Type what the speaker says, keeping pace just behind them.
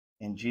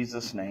In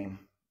Jesus' name,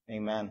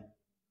 amen.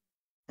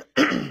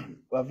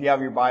 Well, if you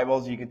have your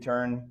Bibles, you can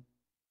turn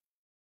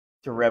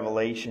to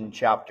Revelation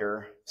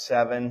chapter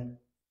 7.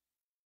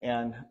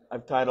 And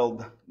I've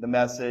titled the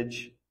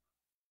message,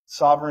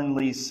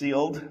 Sovereignly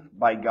Sealed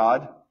by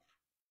God.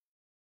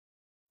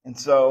 And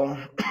so,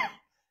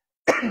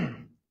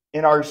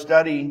 in our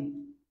study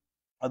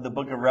of the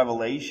book of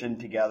Revelation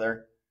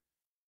together,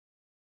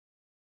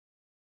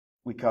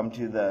 we come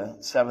to the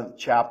 7th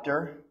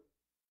chapter.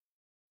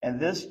 And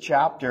this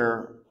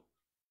chapter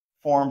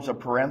forms a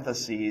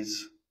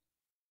parenthesis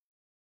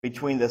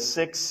between the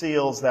 6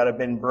 seals that have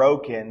been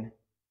broken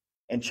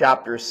in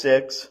chapter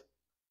 6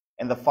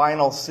 and the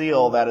final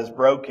seal that is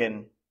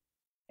broken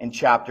in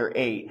chapter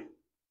 8.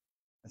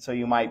 And so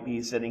you might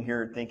be sitting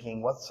here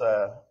thinking, what's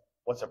a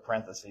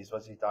parenthesis?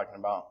 What's he talking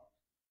about?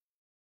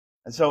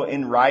 And so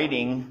in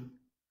writing,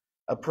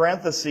 a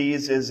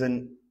parenthesis is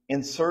an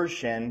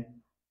insertion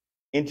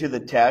into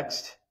the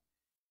text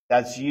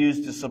that's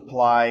used to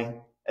supply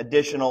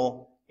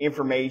additional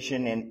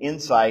information and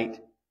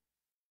insight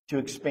to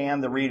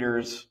expand the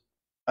reader's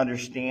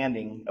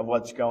understanding of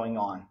what's going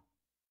on.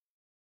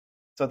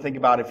 So think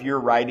about if you're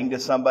writing to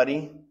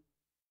somebody,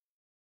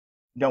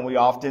 don't we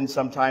often,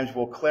 sometimes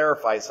we'll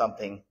clarify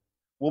something.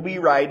 We'll be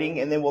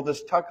writing and then we'll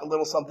just tuck a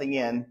little something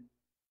in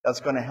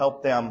that's going to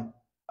help them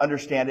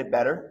understand it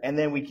better. And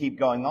then we keep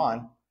going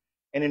on.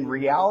 And in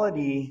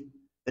reality,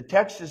 the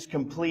text is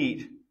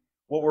complete.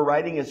 What we're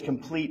writing is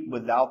complete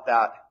without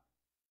that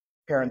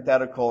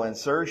parenthetical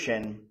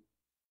insertion,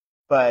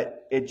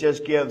 but it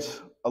just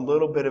gives a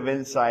little bit of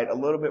insight, a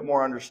little bit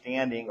more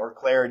understanding or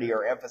clarity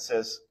or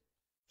emphasis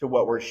to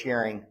what we're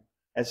sharing.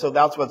 And so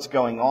that's what's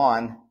going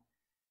on.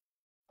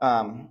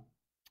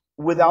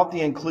 Without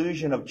the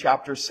inclusion of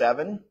chapter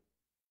 7,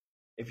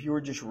 if you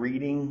were just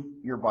reading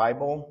your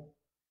Bible,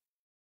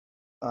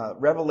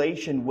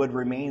 Revelation would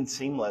remain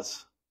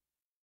seamless.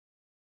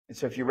 And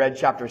so if you read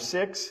chapter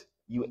 6,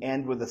 you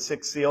end with the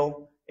 6th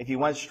seal. If you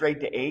went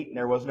straight to 8 and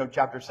there was no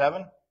chapter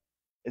 7,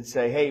 it'd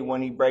say, hey,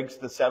 when he breaks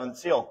the 7th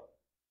seal.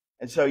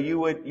 And so you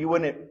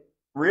wouldn't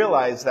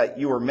realize that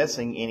you were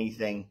missing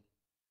anything.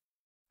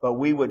 But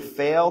we would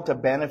fail to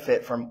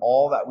benefit from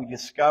all that we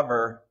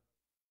discover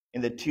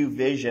in the 2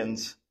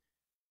 visions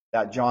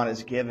that John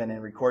has given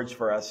and records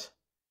for us.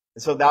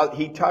 And so that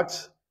he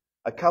tucks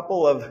a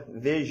couple of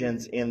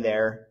visions in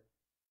there,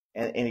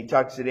 and he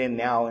tucks it in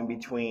now in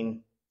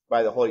between,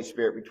 by the Holy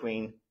Spirit,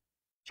 between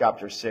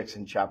chapter 6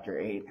 and chapter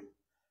 8.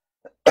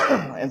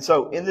 And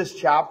so in this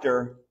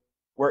chapter,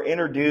 we're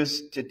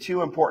introduced to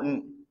 2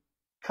 important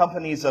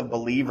companies of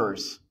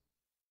believers.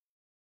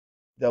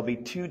 There'll be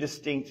 2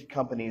 distinct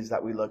companies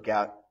that we look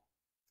at.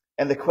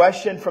 And the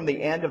question from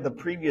the end of the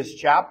previous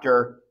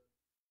chapter,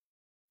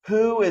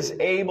 who is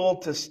able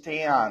to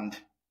stand,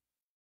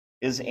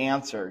 is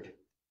answered.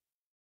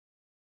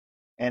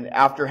 And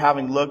after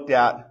having looked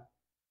at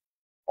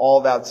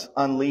all that's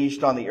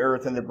unleashed on the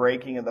earth and the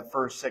breaking of the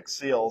first 6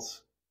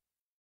 seals,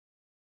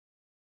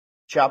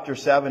 chapter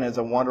 7 is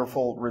a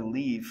wonderful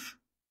relief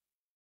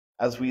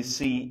as we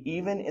see,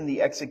 even in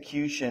the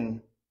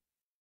execution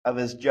of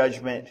his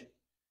judgment,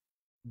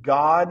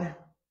 God,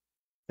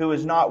 who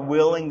is not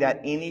willing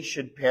that any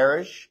should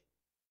perish,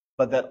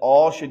 but that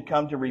all should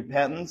come to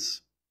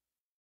repentance,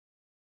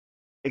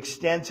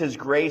 extends his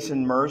grace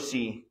and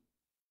mercy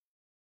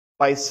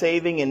by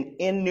saving an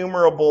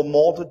innumerable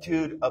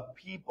multitude of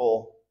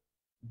people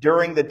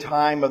during the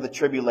time of the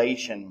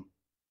tribulation.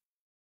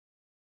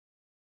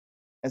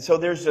 And so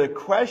there's a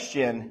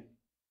question,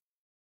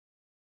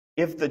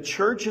 if the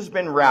church has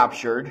been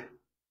raptured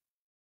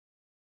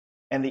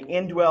and the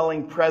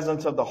indwelling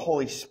presence of the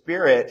Holy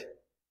Spirit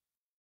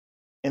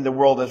in the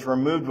world is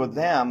removed with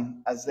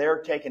them as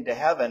they're taken to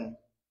heaven,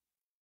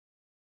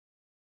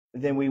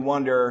 then we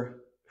wonder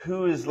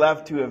who is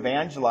left to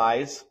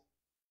evangelize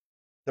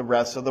the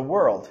rest of the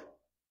world.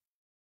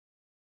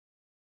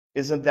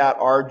 Isn't that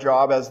our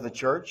job as the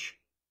church?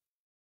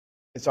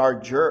 It's our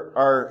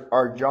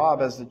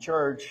job as the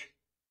church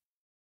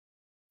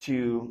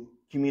to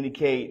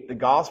communicate the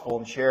gospel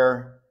and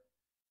share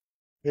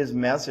his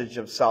message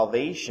of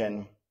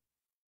salvation.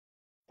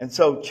 And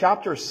so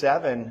chapter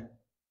 7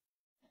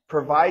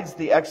 provides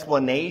the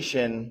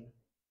explanation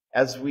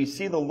as we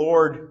see the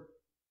Lord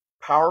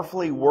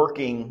powerfully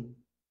working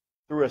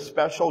through a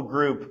special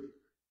group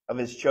of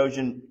his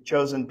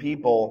chosen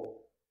people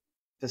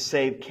to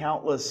save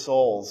countless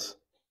souls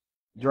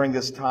during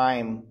this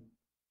time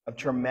of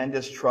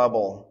tremendous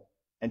trouble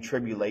and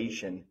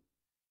tribulation.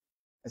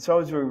 And so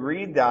as we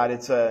read that,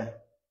 it's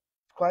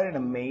quite an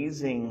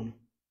amazing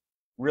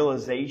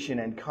realization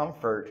and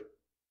comfort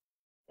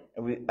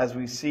as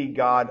we see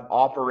God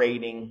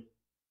operating.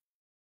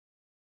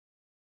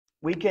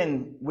 We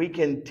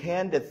can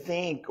tend to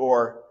think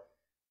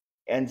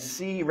and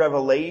see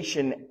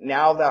Revelation,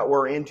 now that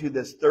we're into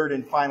this 3rd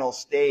and final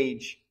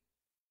stage,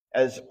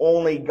 as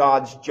only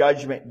God's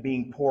judgment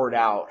being poured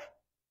out.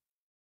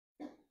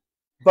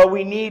 But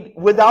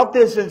without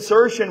this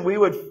insertion, we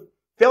would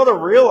fail to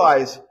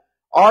realize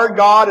our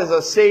God is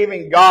a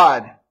saving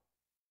God.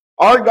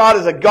 Our God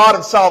is a God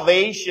of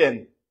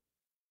salvation.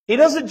 He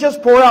doesn't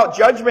just pour out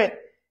judgment.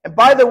 And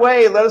by the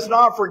way, let us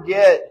not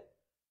forget,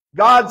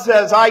 God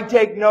says, I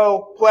take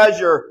no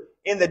pleasure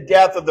in the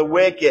death of the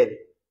wicked,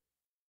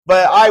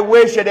 but I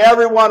wish that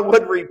everyone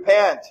would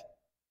repent.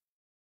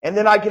 And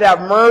then I could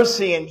have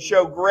mercy and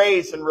show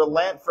grace and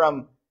relent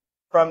from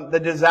the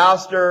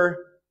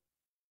disaster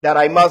that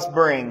I must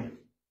bring.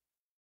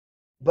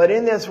 But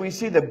in this, we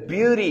see the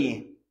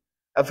beauty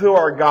of who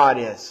our God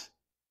is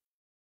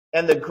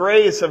and the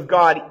grace of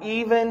God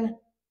even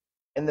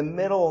in the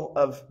middle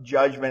of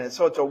judgment. And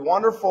so it's a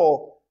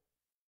wonderful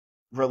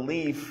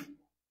relief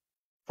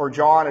for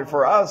John and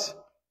for us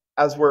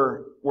as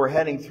we're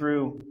heading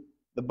through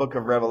the book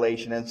of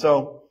Revelation. And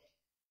so,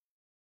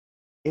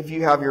 if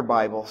you have your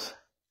Bibles,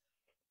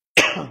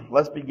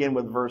 let's begin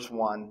with verse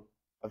 1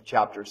 of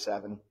chapter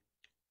 7.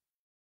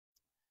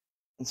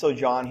 And so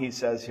John, he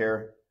says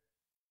here,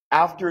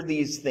 after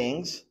these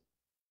things,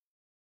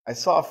 I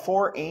saw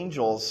 4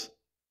 angels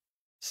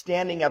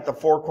standing at the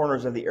 4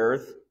 corners of the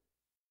earth,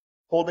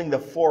 holding the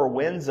 4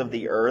 winds of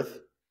the earth,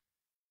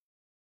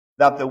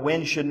 that the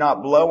wind should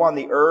not blow on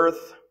the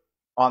earth,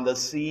 on the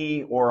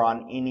sea, or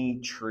on any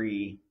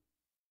tree.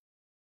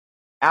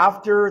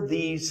 After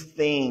these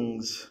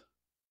things,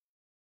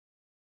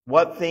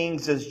 what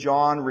things is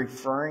John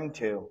referring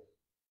to?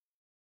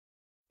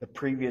 The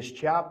previous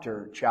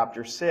chapter,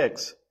 chapter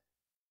 6.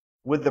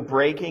 With the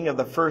breaking of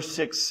the first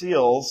 6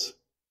 seals,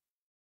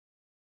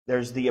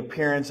 there's the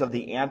appearance of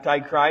the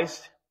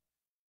Antichrist.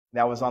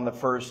 That was on the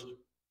first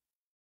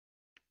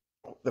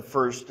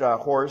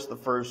horse, the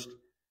first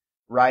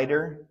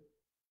rider.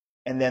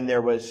 And then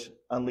there was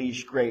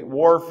unleashed great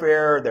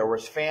warfare. There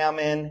was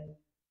famine,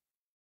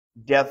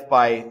 death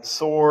by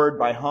sword,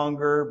 by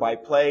hunger, by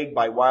plague,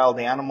 by wild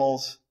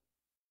animals.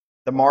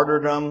 The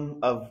martyrdom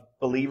of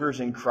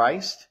believers in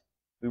Christ.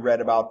 We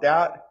read about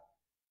that.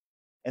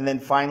 And then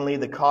finally,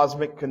 the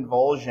cosmic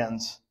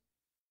convulsions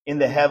in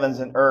the heavens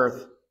and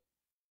earth,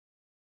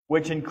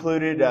 which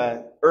included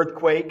an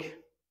earthquake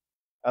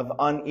of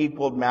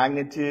unequaled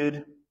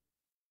magnitude,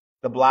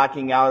 the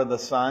blacking out of the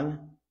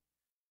sun,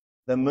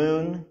 the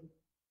moon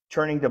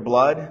turning to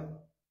blood,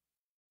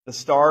 the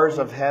stars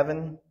of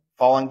heaven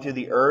falling to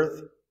the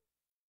earth,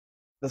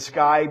 the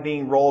sky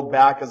being rolled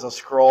back as a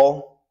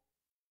scroll,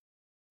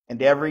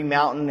 and every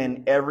mountain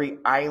and every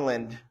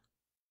island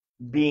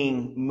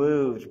being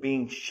moved,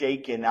 being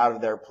shaken out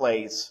of their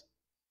place.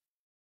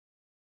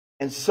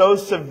 And so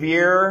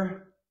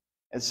severe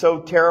and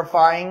so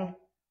terrifying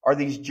are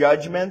these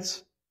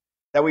judgments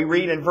that we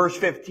read in verse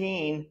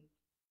 15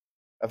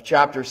 of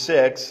chapter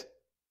 6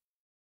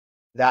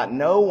 that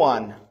no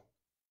one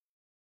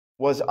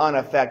was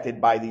unaffected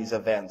by these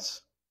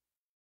events.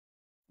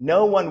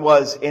 No one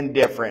was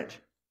indifferent.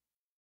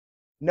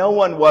 No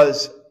one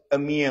was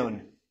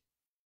immune.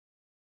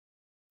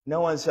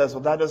 No one says,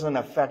 well, that doesn't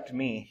affect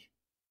me.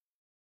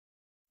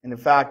 And in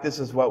fact, this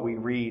is what we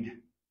read.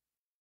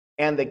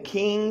 And the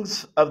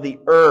kings of the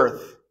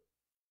earth,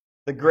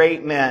 the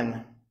great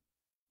men,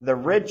 the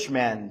rich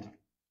men,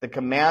 the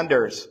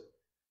commanders,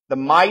 the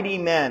mighty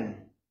men,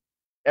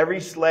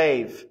 every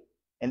slave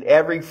and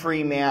every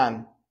free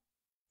man,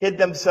 hid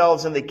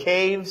themselves in the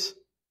caves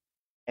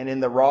and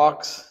in the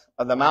rocks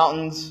of the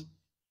mountains.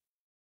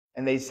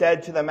 And they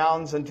said to the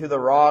mountains and to the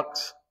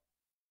rocks,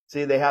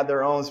 see, they had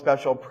their own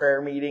special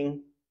prayer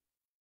meeting.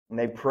 And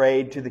they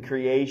prayed to the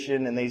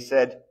creation and they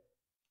said,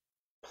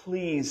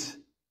 please,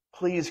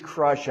 please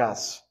crush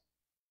us.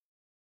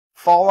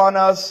 Fall on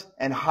us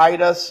and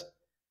hide us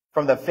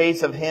from the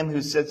face of him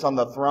who sits on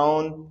the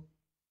throne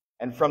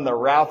and from the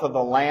wrath of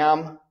the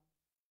Lamb.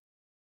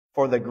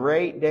 For the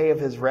great day of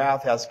his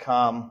wrath has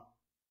come.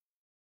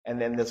 And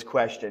then this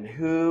question,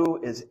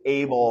 who is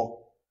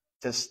able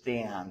to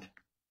stand?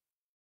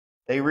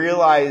 They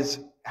realize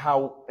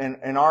how,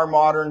 in our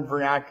modern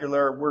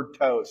vernacular, we're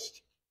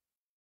toast.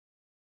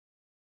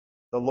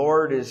 The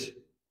Lord is,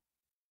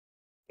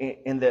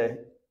 in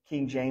the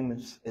King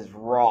James, is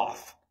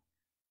wroth.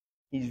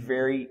 He's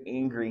very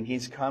angry.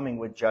 He's coming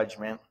with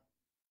judgment.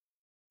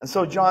 And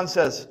so John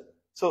says,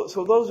 so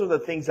those are the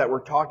things that we're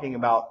talking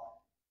about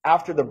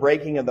after the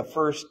breaking of the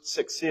first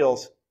 6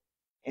 seals,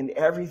 and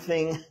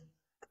everything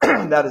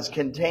that is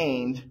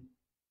contained.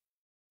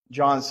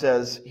 John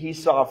says he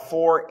saw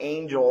 4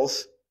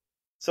 angels.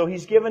 So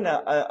he's given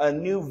a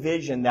new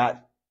vision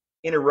that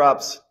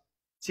interrupts.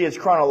 See, it's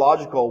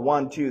chronological,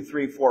 1, 2,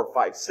 3, 4,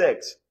 5,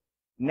 6.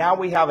 Now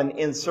we have an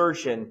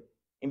insertion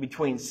in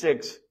between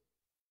 6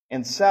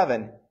 and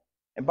 7.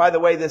 And by the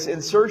way, this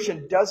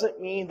insertion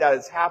doesn't mean that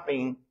it's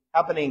happening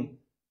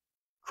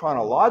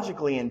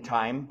chronologically in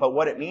time, but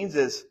what it means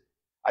is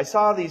I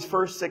saw these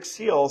first 6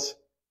 seals,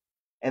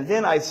 and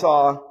then I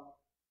saw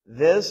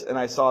this, and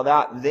I saw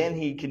that. Then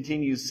he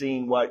continues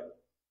seeing what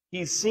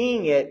he's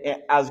seeing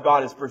it as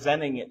God is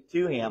presenting it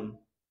to him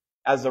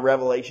as the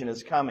revelation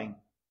is coming.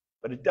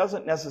 But it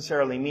doesn't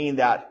necessarily mean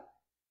that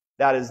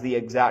that is the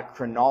exact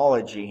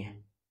chronology.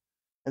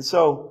 And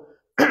so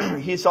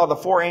he saw the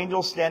 4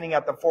 angels standing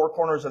at the 4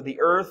 corners of the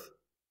earth,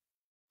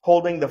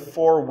 holding the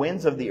 4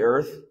 winds of the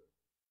earth,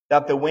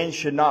 that the wind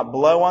should not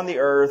blow on the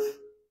earth,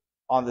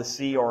 on the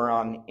sea or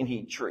on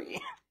any tree.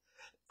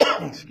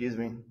 Excuse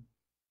me.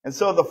 And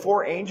so the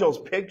four angels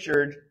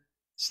pictured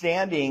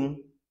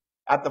standing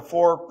at the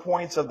 4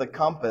 points of the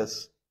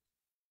compass,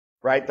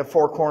 right? The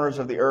 4 corners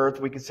of the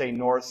earth. We could say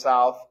north,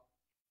 south,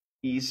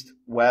 east,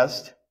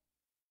 west.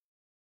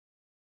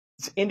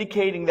 It's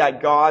indicating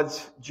that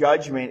God's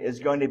judgment is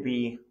going to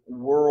be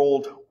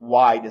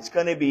worldwide. It's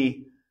going to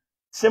be,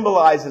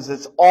 symbolizes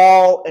it's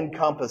all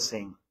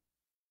encompassing.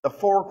 The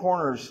 4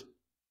 corners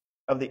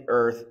of the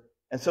earth.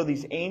 And so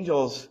these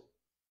angels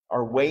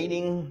are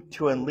waiting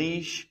to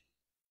unleash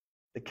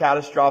the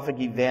catastrophic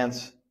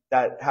events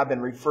that have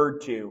been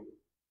referred to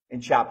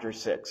in chapter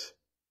 6.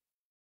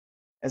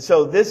 And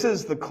so this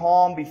is the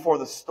calm before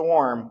the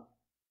storm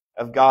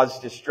of God's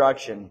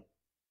destruction.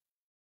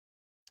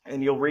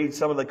 And you'll read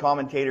some of the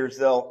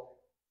commentators,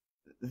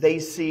 they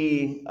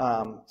see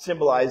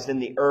symbolized in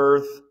the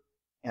earth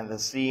and the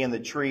sea and the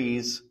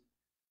trees,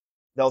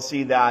 they'll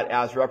see that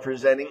as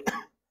representing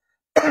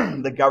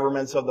the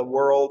governments of the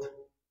world,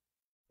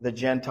 the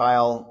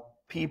Gentile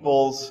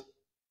peoples,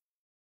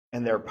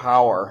 and their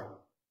power.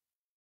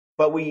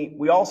 But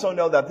we also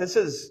know that this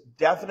is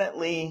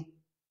definitely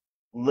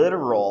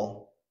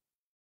literal,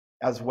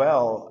 as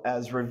well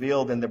as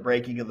revealed in the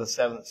breaking of the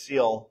 7th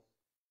seal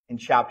in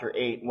chapter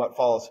 8 and what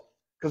follows.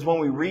 Because when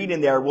we read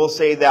in there, we'll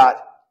say that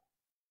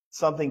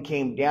something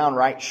came down,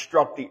 right,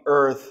 struck the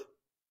earth,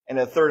 and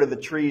 1/3 of the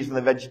trees and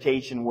the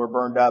vegetation were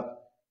burned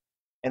up,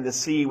 and the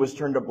sea was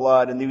turned to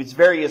blood, and these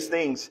various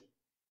things.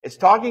 It's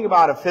talking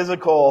about a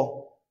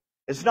physical,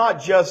 it's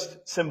not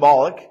just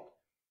symbolic,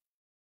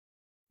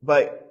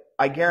 but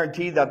I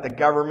guarantee that the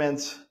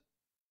governments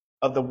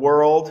of the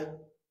world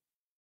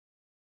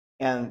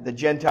and the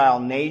Gentile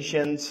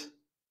nations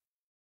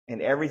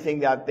and everything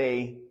that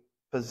they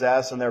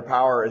possess and their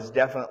power is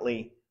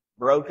definitely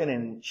broken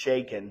and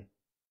shaken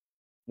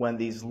when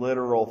these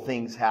literal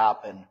things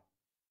happen.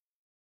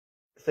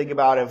 Think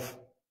about if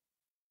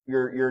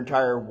your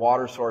entire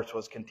water source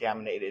was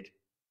contaminated.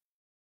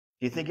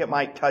 Do you think it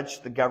might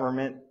touch the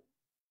government?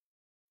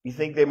 Do you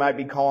think they might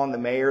be calling the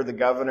mayor, the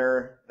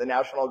governor, the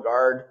National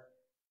Guard?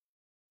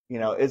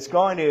 It's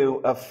going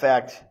to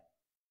affect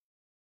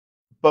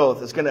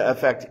both. It's going to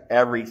affect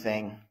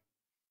everything.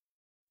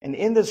 And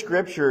in the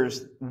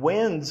scriptures,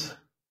 winds,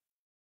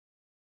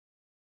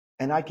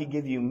 and I could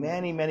give you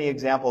many, many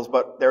examples,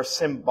 but they're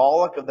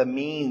symbolic of the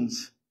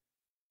means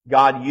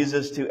God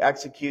uses to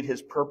execute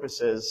his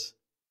purposes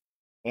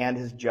and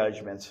his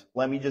judgments.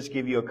 Let me just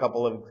give you a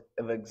couple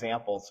of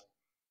examples.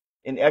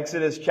 In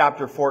Exodus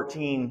chapter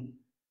 14,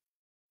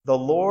 the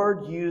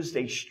Lord used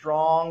a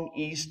strong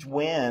east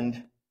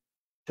wind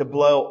to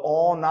blow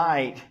all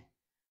night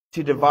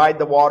to divide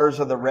the waters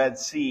of the Red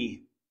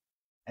Sea.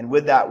 And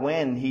with that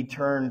wind, he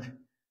turned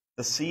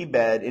the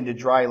seabed into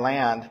dry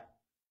land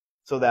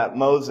so that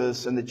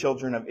Moses and the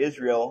children of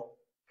Israel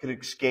could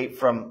escape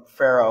from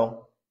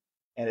Pharaoh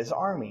and his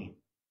army.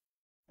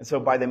 And so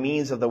by the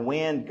means of the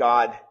wind,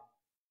 God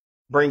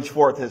brings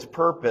forth his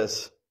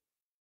purpose.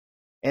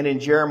 And in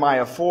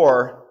Jeremiah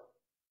 4,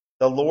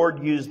 the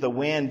Lord used the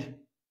wind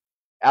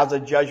as a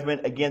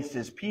judgment against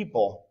his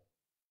people.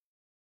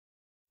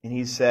 And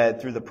he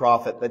said through the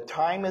prophet, "The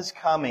time is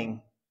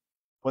coming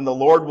when the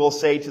Lord will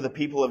say to the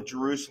people of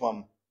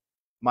Jerusalem,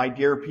 'My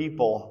dear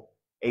people,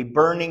 a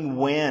burning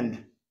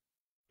wind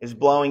is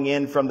blowing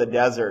in from the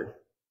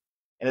desert.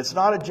 And it's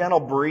not a gentle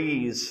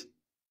breeze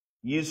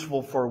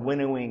useful for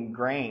winnowing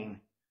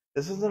grain.'"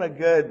 This is not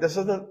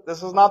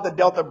the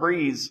Delta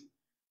breeze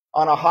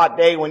on a hot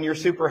day when you're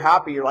super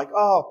happy. You're like,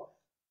 "Oh,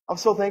 I'm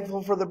so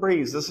thankful for the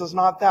breeze." This is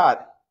not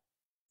that.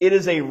 It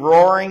is a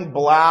roaring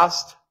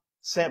blast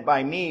sent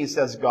by me,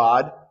 says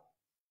God.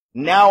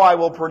 Now I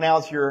will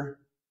pronounce your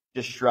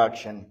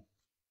destruction.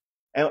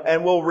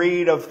 And we'll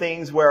read of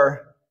things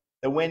where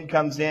the wind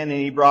comes in and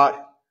he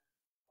brought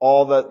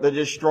all the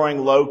destroying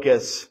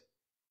locusts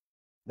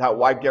that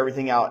wiped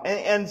everything out.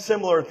 And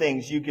similar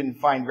things. You can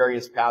find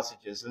various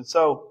passages. And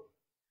so,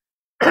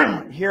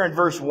 here in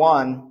verse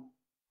 1,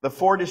 the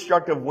 4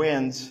 destructive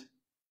winds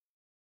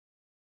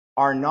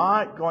are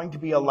not going to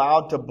be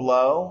allowed to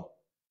blow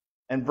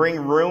and bring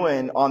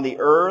ruin on the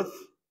earth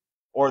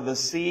or the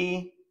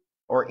sea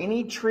or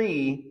any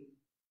tree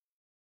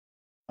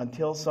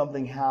until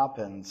something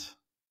happens.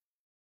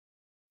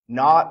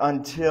 Not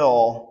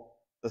until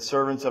the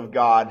servants of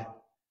God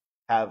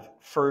have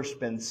first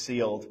been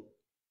sealed.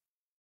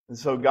 And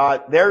so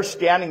God, they're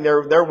standing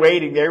there, they're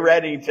waiting, they're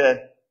ready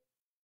to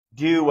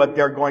do what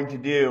they're going to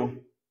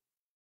do.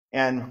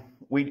 And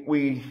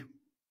we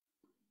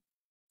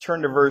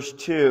turn to verse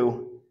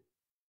 2.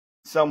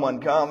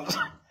 Someone comes.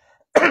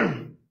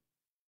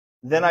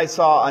 Then I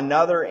saw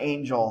another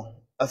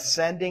angel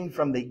ascending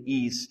from the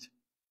east,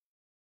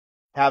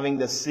 having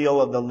the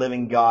seal of the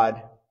living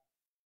God.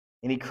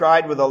 And he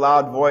cried with a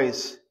loud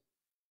voice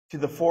to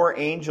the 4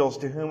 angels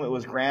to whom it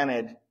was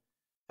granted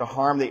to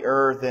harm the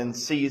earth and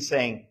sea,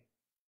 saying,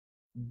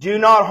 "Do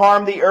not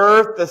harm the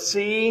earth, the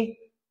sea,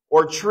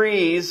 or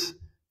trees,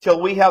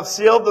 till we have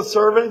sealed the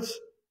servants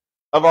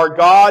of our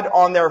God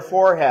on their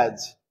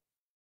foreheads."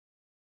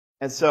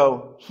 And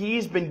so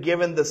he's been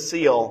given the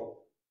seal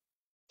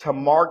to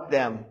mark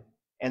them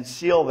and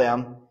seal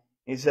them.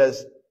 He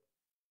says,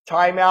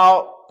 time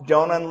out,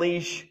 don't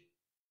unleash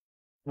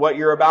what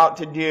you're about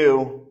to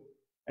do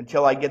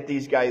until I get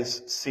these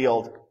guys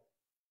sealed.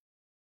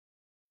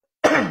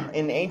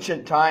 In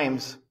ancient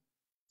times,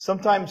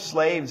 sometimes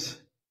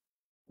slaves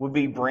would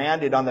be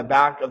branded on the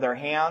back of their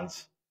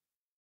hands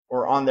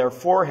or on their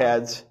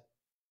foreheads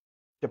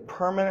to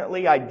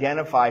permanently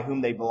identify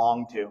whom they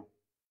belong to.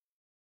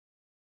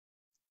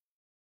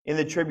 In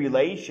the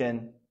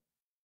tribulation,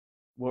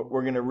 what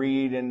we're going to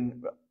read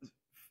in a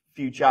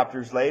few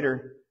chapters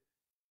later,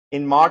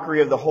 in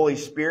mockery of the Holy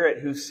Spirit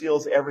who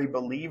seals every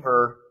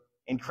believer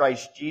in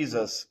Christ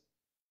Jesus,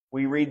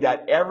 we read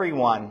that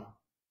everyone,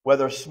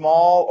 whether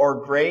small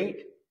or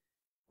great,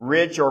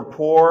 rich or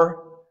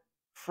poor,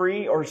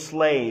 free or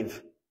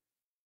slave,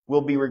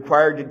 will be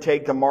required to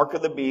take the mark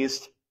of the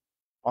beast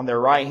on their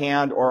right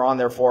hand or on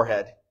their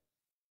forehead.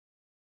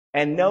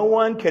 And no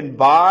one can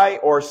buy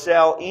or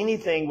sell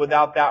anything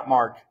without that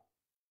mark,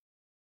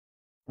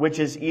 which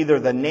is either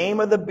the name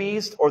of the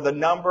beast or the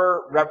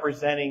number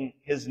representing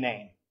his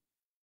name.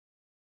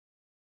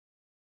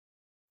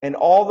 And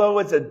although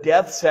it's a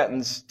death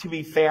sentence to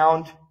be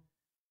found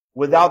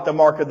without the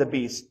mark of the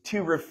beast,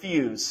 to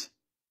refuse.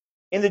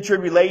 In the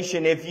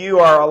tribulation, if you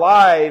are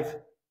alive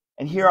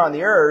and here on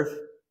the earth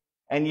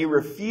and you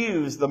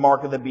refuse the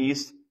mark of the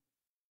beast,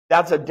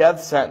 that's a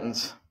death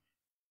sentence.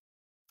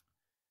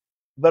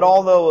 But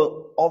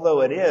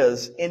although it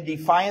is, in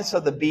defiance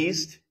of the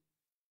beast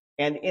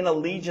and in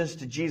allegiance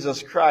to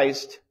Jesus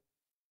Christ,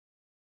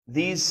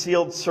 these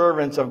sealed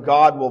servants of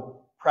God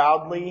will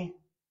proudly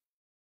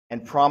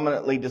and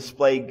prominently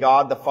display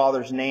God the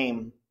Father's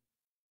name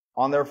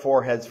on their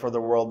foreheads for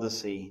the world to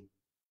see.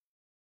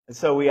 And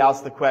so we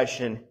ask the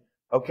question,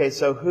 okay,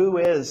 so who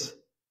is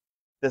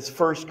this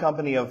first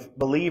company of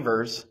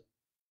believers,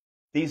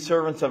 these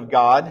servants of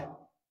God,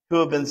 who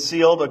have been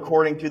sealed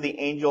according to the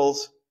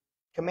angel's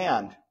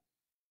command?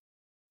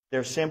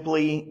 They're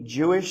simply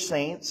Jewish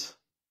saints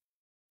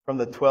from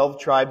the 12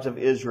 tribes of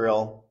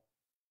Israel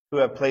who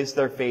have placed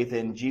their faith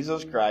in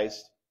Jesus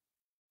Christ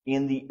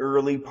in the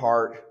early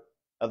part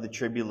of the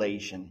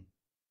tribulation.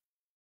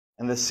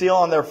 And the seal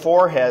on their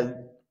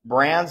forehead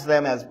brands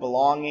them as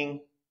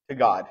belonging to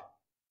God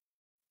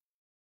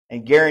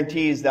and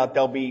guarantees that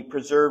they'll be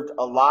preserved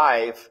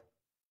alive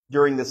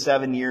during the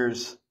 7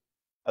 years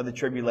of the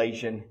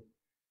tribulation.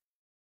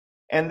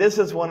 And this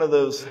is one of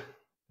those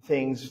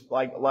things,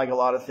 like a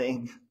lot of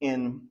things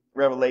in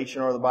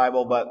Revelation or the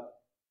Bible, but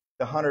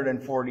the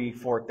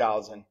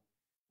 144,000,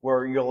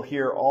 where you'll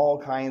hear all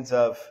kinds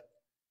of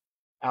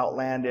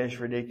outlandish,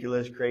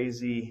 ridiculous,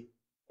 crazy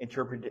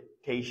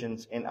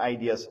interpretations and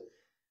ideas.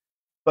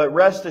 But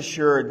rest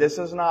assured, this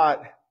is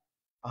not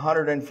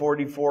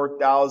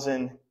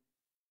 144,000,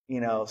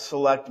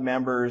 select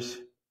members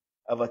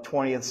of a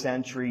 20th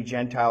century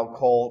Gentile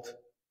cult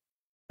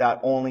that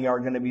only are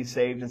going to be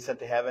saved and sent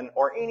to heaven,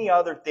 or any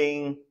other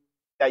thing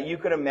that you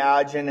could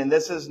imagine. And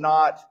this is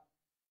not,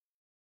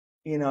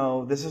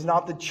 this is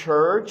not the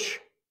church.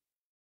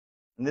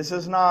 And this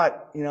is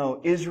not,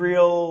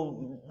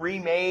 Israel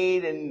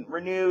remade and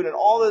renewed and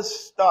all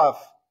this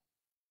stuff.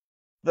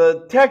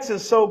 The text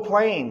is so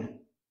plain.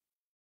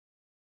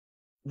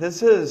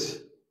 This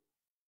is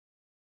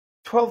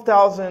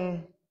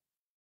 12,000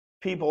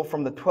 people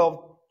from the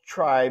 12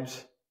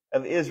 tribes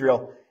of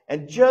Israel.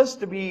 And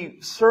just to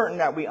be certain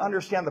that we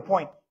understand the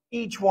point,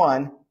 each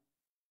one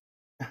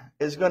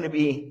is going to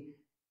be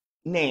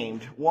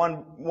named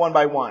one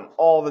by one,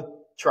 all the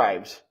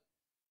tribes.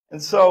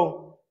 And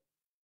so,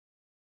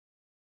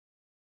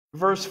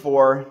 verse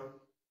 4,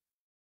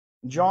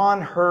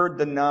 John heard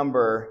the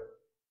number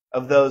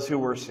of those who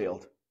were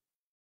sealed.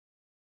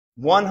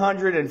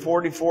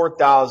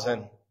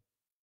 144,000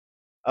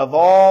 of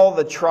all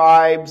the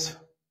tribes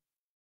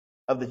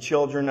of the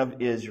children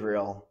of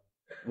Israel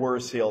were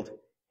sealed.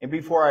 And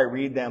before I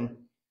read them,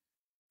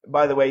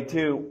 by the way,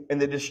 too, in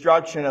the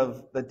destruction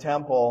of the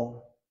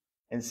temple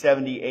in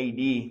 70 AD,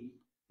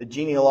 the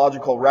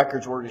genealogical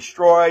records were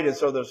destroyed. And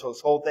so there's this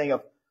whole thing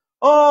of,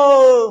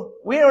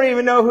 we don't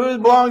even know who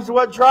belongs to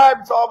what tribe.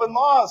 It's all been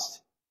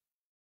lost.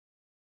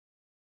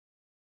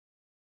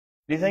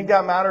 Do you think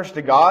that matters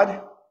to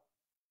God?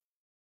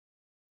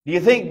 Do you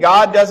think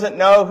God doesn't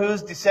know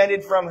who's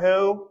descended from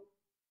who?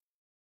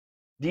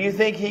 Do you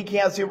think He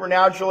can't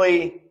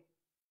supernaturally...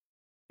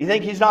 You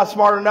think He's not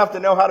smart enough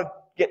to know how to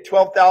get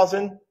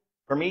 12,000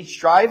 from each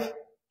tribe?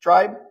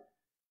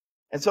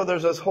 And so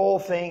there's this whole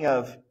thing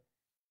of...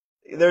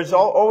 There's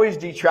always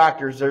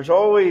detractors. There's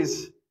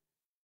always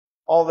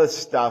all this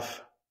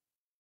stuff.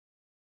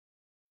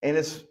 And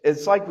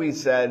it's like we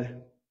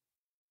said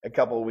a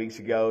couple of weeks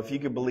ago, if you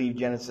could believe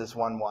Genesis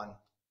 1:1.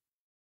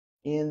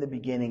 In the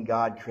beginning,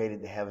 God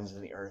created the heavens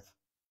and the earth.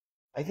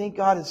 I think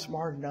God is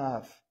smart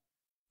enough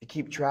to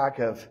keep track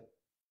of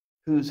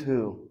who's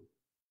who.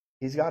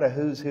 He's got a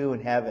who's who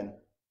in heaven.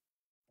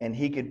 And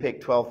He could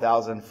pick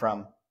 12,000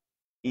 from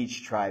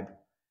each tribe.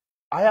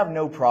 I have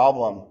no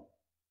problem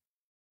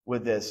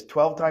with this.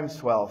 12 times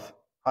 12.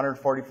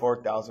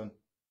 144,000.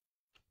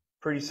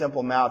 Pretty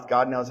simple math.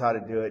 God knows how to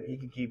do it. He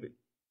can keep it.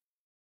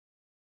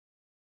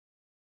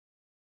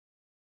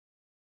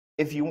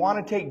 If you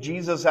want to take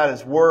Jesus at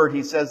His word,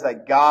 He says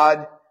that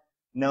God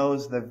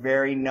knows the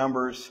very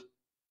numbers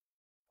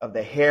of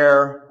the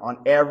hair on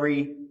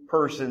every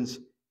person's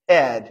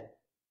head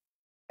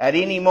at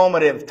any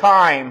moment of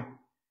time.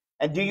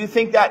 And do you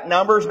think that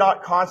number's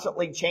not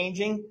constantly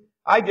changing?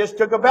 I just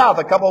took a bath.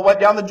 A couple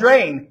went down the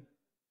drain.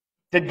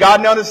 Did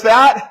God notice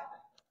that?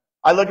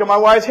 I look at my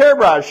wife's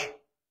hairbrush.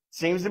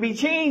 Seems to be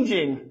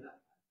changing.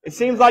 It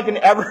seems like an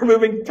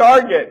ever-moving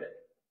target.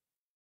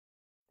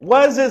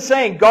 What is it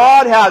saying?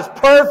 God has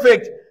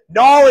perfect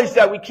knowledge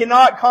that we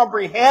cannot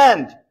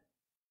comprehend.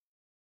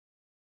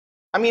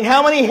 I mean,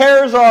 how many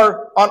hairs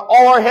are on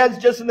all our heads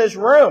just in this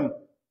room?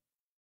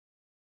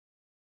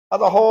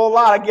 That's a whole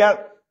lot.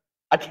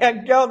 I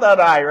can't count that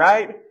high,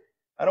 right?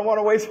 I don't want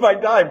to waste my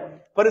time.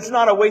 But it's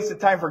not a waste of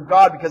time for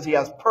God because He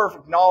has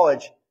perfect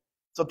knowledge.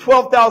 So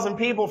 12,000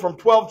 people from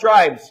 12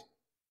 tribes.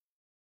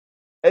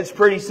 It's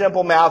pretty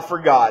simple math for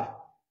God.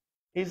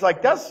 He's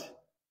like, that's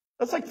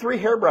like 3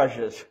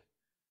 hairbrushes.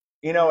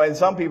 In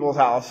some people's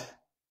house.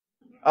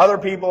 Other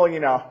people,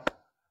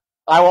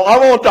 I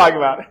won't talk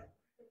about it.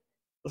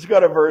 Let's go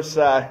to verse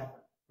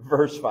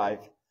 5.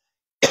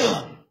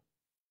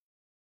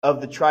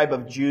 Of the tribe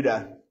of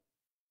Judah,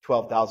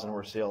 12,000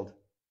 were sealed.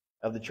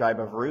 Of the tribe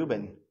of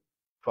Reuben,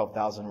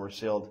 12,000 were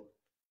sealed.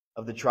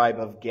 Of the tribe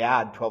of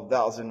Gad,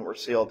 12,000 were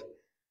sealed.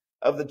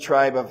 Of the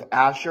tribe of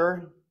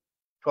Asher,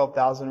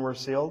 12,000 were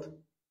sealed.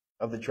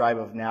 Of the tribe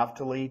of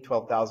Naphtali,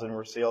 12,000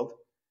 were sealed.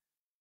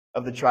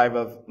 Of the tribe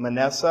of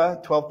Manasseh,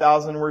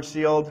 12,000 were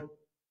sealed.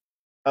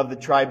 Of the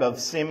tribe of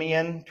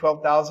Simeon,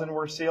 12,000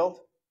 were sealed.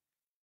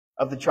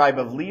 Of the tribe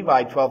of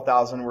Levi,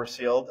 12,000 were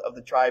sealed. Of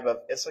the tribe of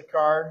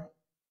Issachar,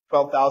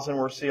 12,000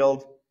 were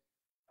sealed.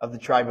 Of the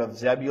tribe of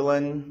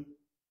Zebulun,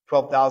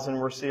 12,000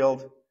 were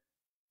sealed.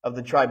 Of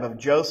the tribe of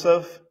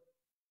Joseph,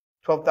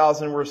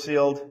 12,000 were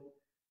sealed.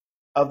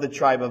 Of the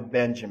tribe of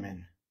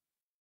Benjamin,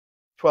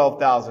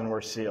 12,000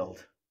 were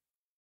sealed.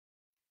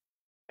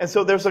 And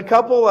so there's a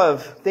couple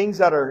of things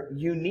that are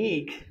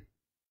unique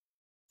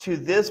to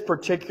this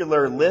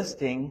particular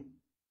listing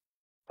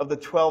of the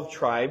 12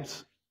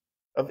 tribes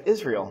of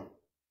Israel.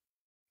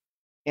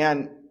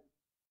 And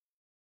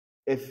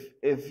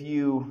if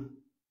you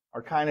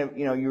are kind of,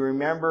 you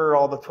remember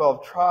all the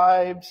 12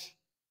 tribes,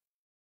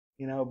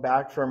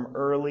 back from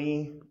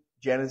early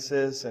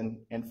Genesis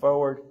and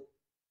forward.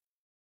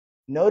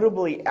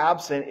 Notably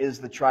absent is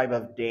the tribe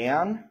of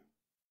Dan,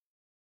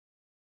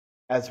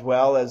 as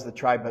well as the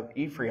tribe of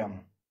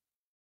Ephraim.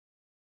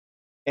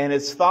 And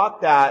it's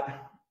thought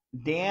that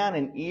Dan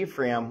and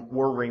Ephraim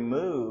were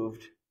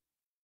removed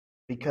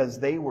because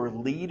they were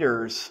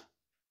leaders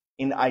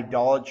in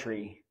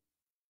idolatry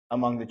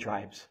among the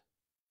tribes.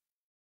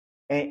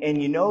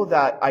 And you know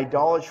that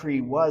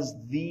idolatry was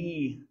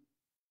the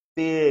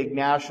big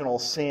national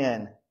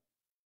sin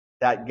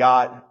that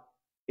got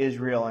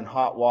Israel in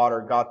hot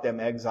water, got them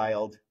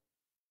exiled.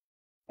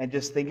 And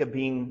just think of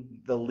being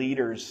the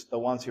leaders, the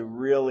ones who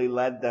really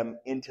led them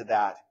into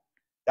that.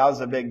 That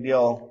was a big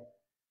deal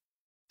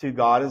to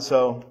God. And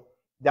so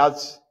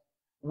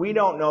we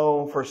don't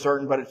know for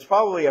certain, but it's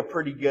probably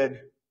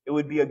it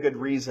would be a good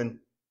reason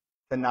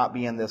to not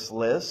be in this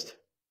list.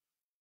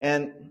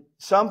 And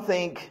some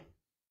think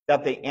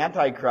that the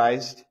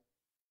Antichrist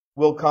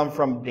will come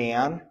from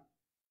Dan,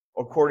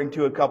 according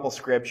to a couple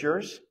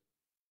scriptures.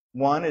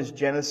 One is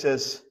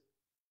Genesis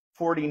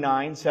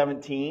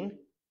 49:17.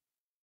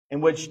 In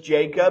which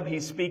Jacob,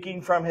 he's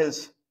speaking from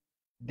his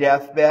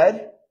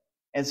deathbed,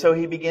 and so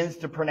he begins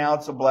to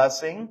pronounce a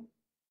blessing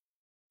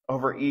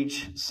over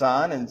each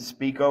son and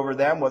speak over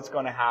them what's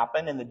going to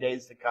happen in the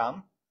days to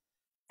come.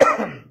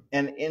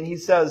 and he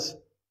says,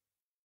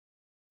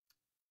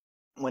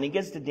 when he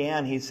gets to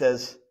Dan, he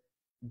says,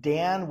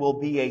 Dan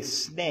will be a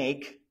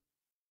snake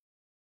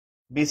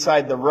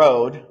beside the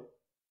road,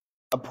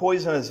 a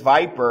poisonous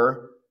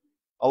viper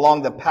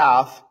along the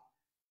path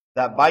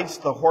that bites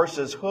the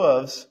horse's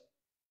hooves,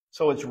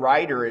 so its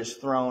rider is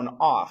thrown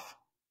off.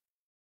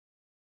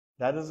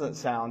 That doesn't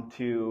sound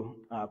too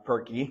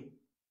perky.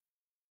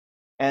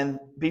 And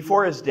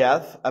before his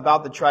death,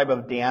 about the tribe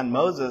of Dan,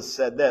 Moses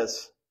said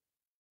this,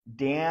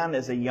 Dan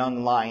is a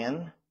young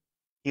lion.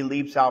 He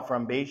leaps out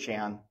from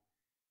Bashan.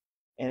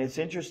 And it's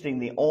interesting,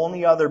 the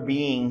only other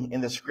being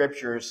in the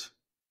scriptures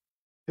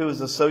who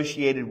is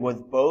associated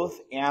with both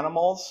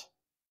animals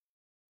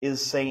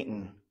is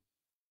Satan,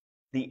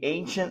 the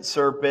ancient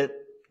serpent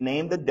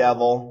named the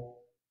devil,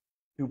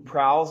 who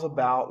prowls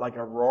about like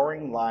a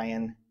roaring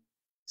lion,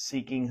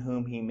 seeking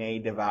whom he may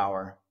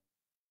devour.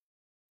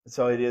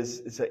 So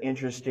it's an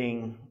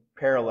interesting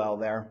parallel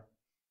there.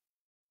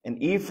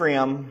 And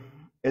Ephraim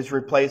is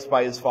replaced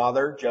by his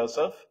father,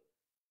 Joseph.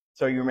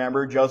 So you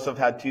remember, Joseph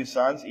had 2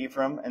 sons,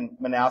 Ephraim and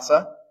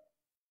Manasseh.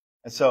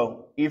 And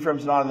so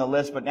Ephraim's not on the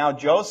list, but now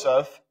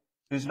Joseph,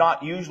 who's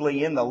not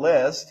usually in the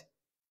list,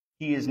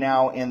 he is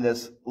now in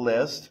this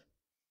list.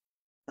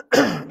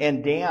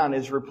 And Dan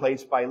is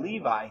replaced by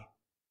Levi.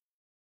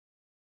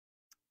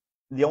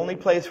 the only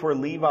place where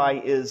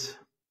Levi is,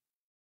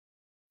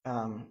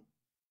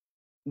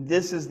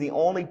 this is the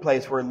only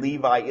place where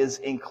Levi is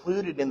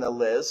included in the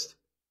list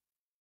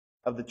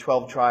of the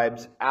 12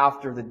 tribes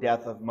after the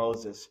death of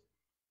Moses.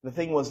 The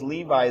thing was,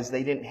 Levi's,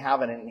 they didn't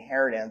have an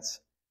inheritance.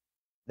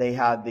 They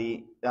had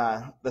the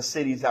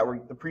cities that were,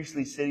 the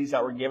priestly cities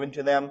that were given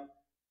to them,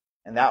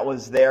 and that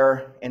was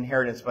their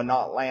inheritance, but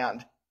not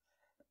land.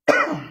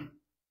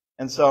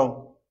 And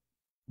so,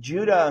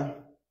 Judah,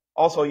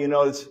 also, you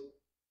notice,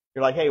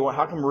 you're like, hey, well,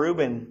 how come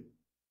Reuben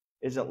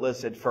isn't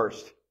listed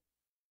first?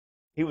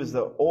 He was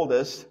the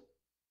oldest.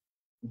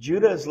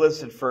 Judah is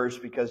listed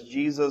first because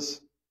Jesus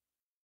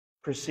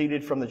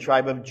proceeded from the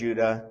tribe of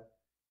Judah,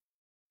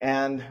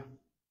 and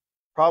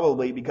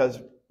probably because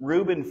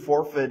Reuben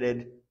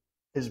forfeited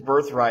his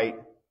birthright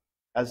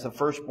as the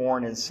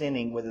firstborn in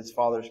sinning with his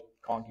father's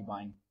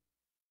concubine.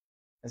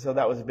 And so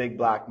that was a big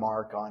black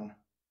mark on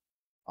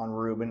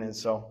Reuben. And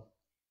so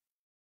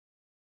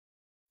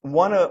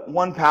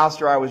one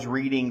pastor I was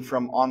reading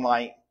from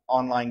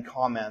online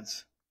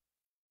comments,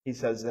 he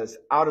says this: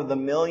 out of the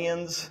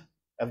millions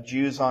of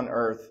Jews on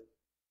earth,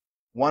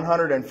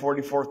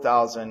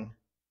 144,000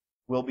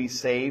 will be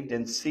saved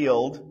and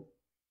sealed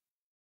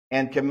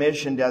and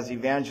commissioned as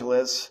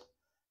evangelists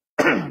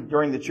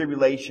during the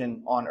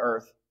tribulation on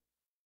earth.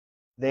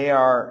 They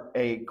are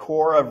a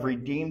core of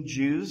redeemed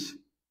Jews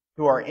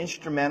who are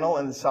instrumental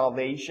in the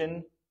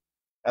salvation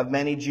of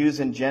many Jews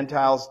and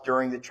Gentiles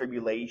during the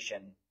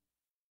tribulation.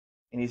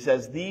 And he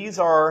says these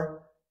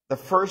are the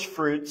first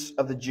fruits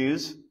of the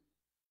Jews.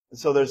 And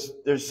so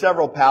there's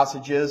several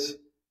passages.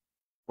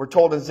 We're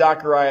told in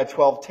Zechariah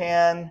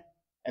 12:10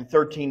 and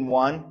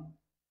 13:1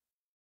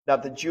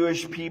 that the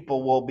Jewish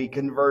people will be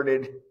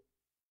converted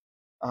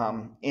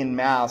in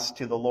mass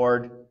to the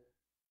Lord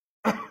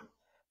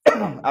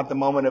at the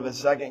moment of his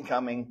second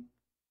coming.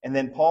 And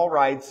then Paul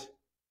writes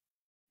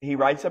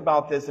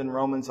about this in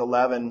Romans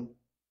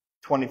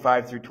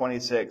 11:25 through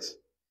 26.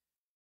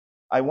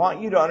 I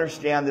want you to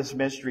understand this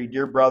mystery,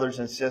 dear brothers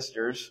and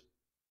sisters.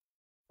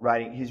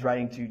 He's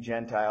writing to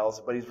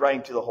Gentiles, but he's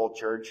writing to the whole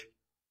church,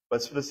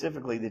 but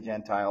specifically the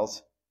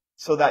Gentiles,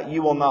 so that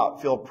you will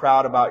not feel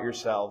proud about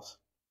yourselves.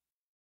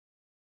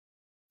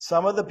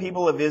 Some of the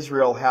people of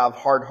Israel have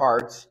hard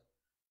hearts,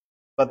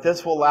 but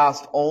this will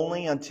last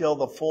only until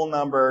the full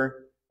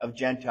number of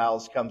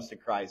Gentiles comes to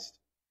Christ.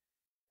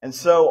 And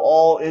so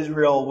all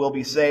Israel will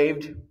be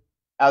saved.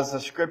 As the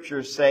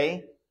scriptures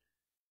say,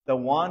 the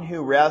one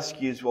who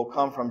rescues will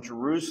come from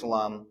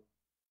Jerusalem,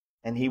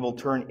 and he will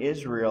turn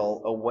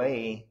Israel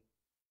away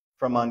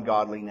from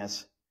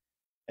ungodliness.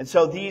 And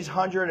so these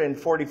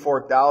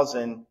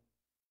 144,000,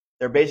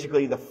 they're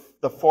basically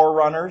the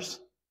forerunners.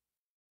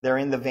 They're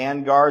in the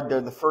vanguard.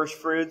 They're the first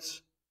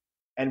fruits.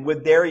 And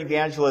with their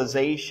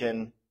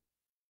evangelization,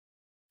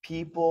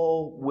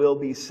 people will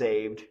be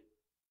saved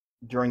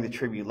during the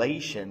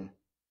tribulation.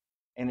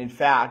 And in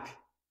fact,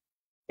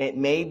 it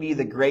may be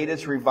the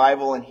greatest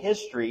revival in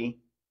history,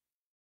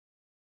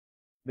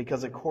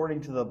 because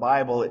according to the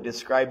Bible, it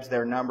describes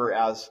their number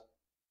as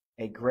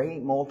a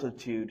great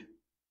multitude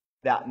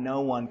that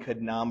no one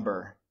could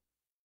number,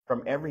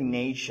 from every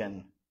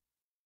nation,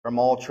 from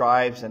all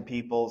tribes and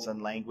peoples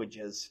and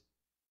languages.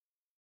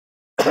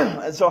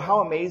 And so how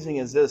amazing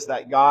is this,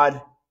 that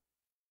God,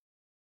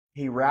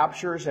 He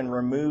raptures and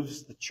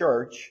removes the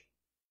church.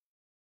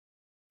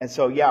 And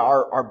so, yeah,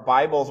 our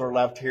Bibles are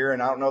left here,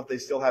 and I don't know if they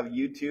still have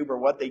YouTube or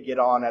what they get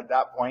on at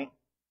that point.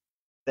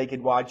 They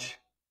could watch,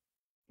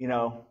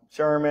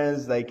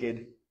 sermons. They're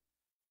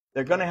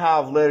going to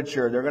have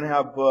literature. They're going to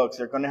have books.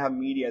 They're going to have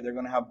media. They're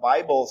going to have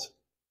Bibles.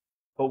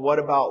 But what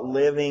about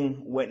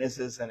living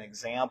witnesses and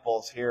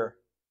examples here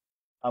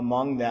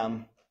among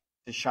them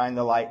to shine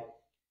the light?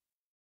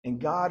 And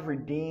God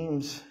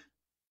redeems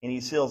and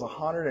He seals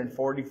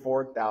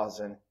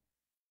 144,000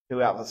 who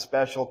have a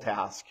special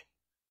task.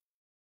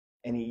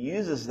 And He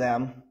uses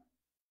them.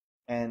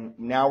 And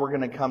now we're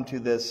going to come to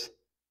this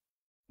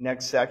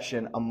next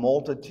section, a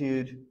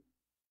multitude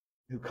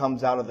who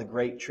comes out of the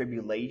great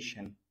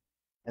tribulation.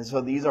 And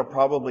so these are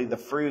probably the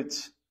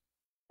fruits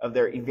of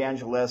their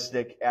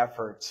evangelistic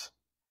efforts.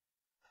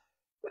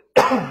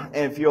 And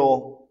if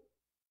you'll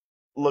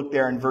look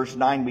there in verse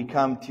 9, we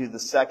come to the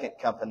second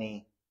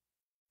company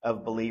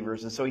of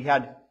believers. And so he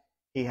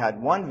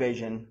had one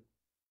vision.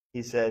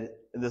 He said,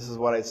 this is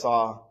what I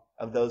saw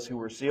of those who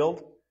were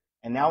sealed.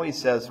 And now he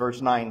says, verse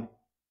 9,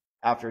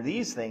 after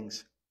these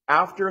things,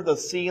 after the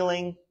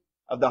sealing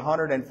of the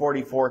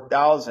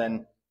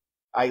 144,000,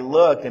 I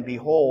looked, and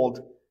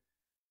behold,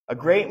 a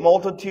great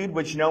multitude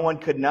which no one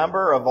could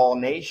number, of all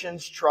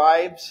nations,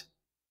 tribes,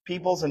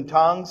 peoples, and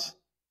tongues,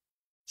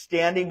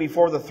 standing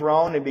before the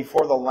throne and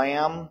before the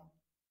Lamb,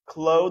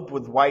 clothed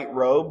with white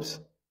robes,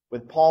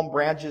 with palm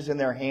branches in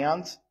their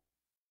hands,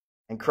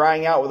 and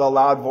crying out with a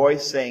loud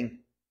voice, saying,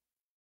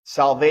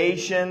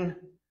 salvation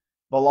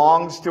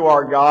belongs to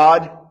our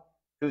God,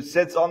 who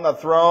sits on the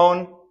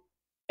throne,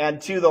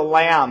 and to the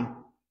Lamb.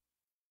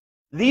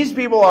 These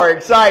people are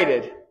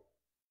excited.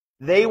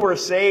 They were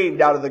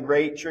saved out of the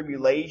great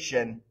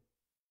tribulation.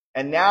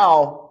 And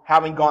now,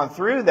 having gone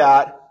through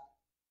that,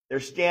 They're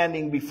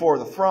standing before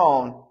the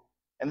throne,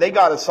 and they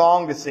got a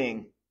song to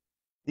sing.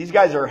 These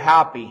guys are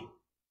happy.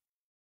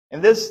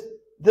 And this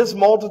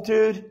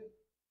multitude,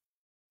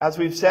 as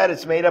we've said,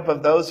 it's made up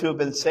of those who have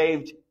been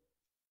saved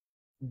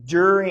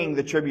during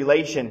the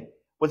tribulation.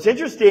 What's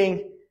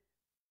interesting,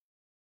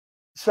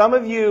 some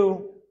of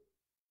you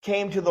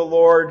came to the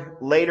Lord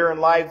later in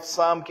life,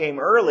 some came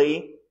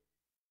early,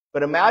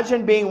 but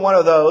imagine being one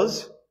of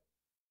those.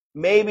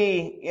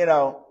 Maybe,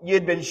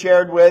 you'd been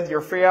shared with, your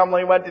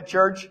family went to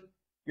church.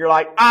 You're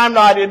like, I'm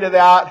not into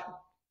that.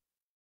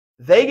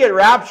 They get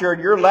raptured,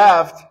 you're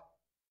left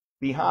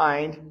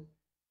behind.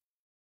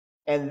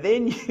 And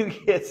then you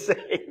get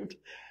saved.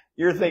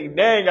 You're thinking,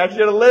 dang, I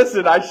should have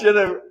listened.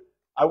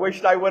 I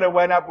wished I would have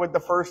went up with the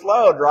first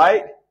load,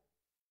 right?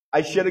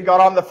 I should have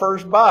got on the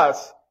first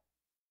bus.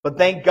 But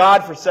thank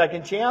God for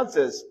second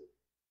chances.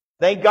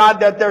 Thank God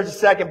that there's a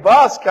second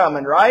bus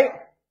coming, right?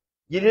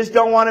 You just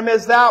don't want to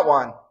miss that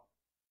one.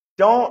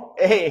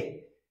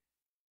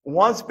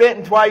 Once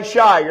bitten, twice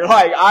shy. You're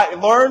like,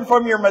 learn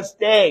from your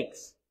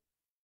mistakes.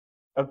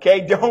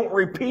 Okay? Don't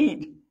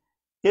repeat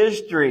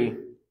history.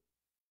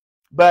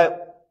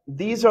 But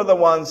these are the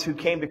ones who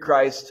came to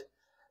Christ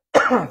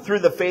through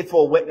the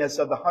faithful witness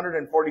of the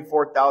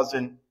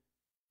 144,000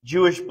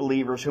 Jewish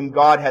believers whom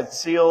God had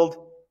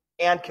sealed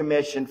and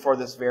commissioned for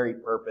this very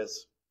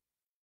purpose.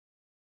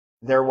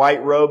 Their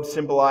white robes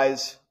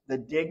symbolize the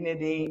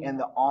dignity and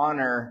the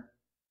honor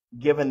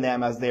given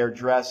them as they are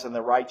dressed in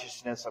the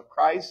righteousness of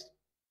Christ,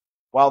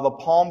 while the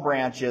palm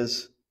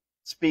branches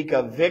speak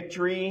of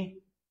victory,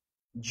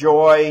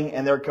 joy,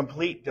 and their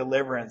complete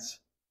deliverance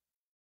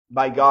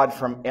by God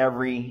from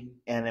every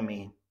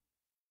enemy.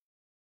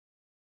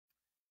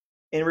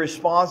 In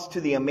response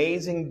to the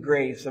amazing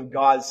grace of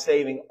God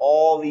saving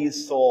all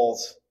these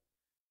souls,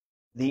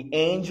 the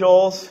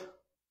angels,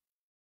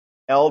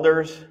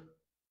 elders,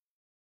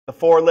 the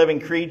four living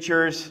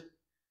creatures,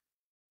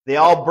 they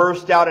all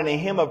burst out in a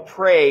hymn of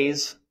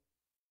praise,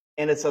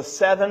 and it's a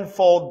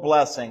sevenfold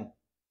blessing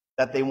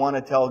that they want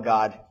to tell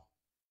God.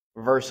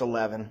 Verse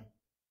 11.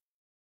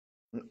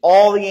 And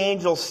all the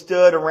angels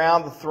stood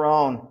around the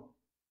throne,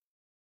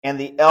 and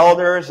the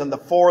elders and the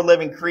four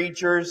living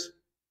creatures,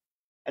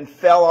 and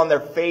fell on their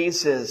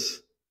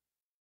faces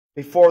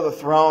before the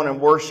throne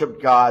and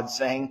worshiped God,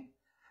 saying,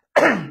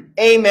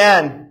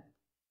 Amen.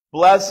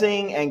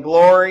 Blessing and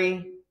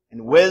glory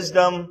and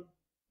wisdom,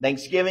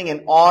 thanksgiving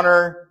and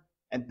honor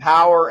and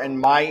power and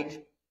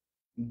might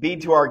be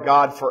to our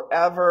God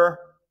forever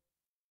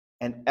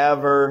and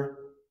ever.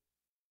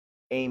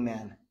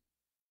 Amen.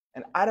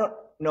 And I don't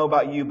know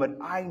about you, but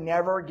I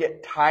never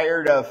get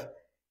tired of,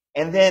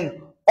 and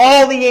then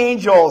all the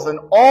angels and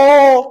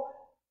all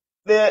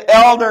the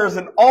elders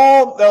and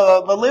all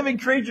the living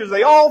creatures,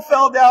 they all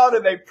fell down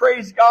and they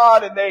praised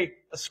God and they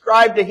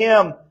ascribed to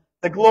Him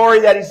the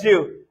glory that is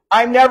due.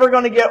 I'm never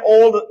going to get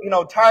old,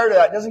 tired of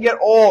that. It doesn't get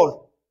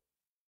old.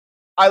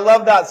 I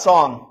love that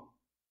song.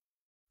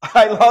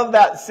 I love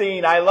that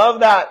scene. I love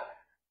that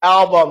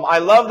album. I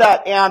love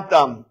that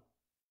anthem.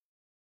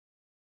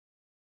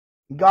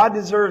 God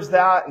deserves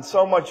that and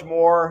so much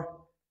more.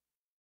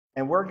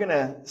 And we're going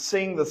to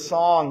sing the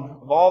song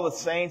of all the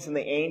saints and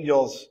the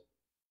angels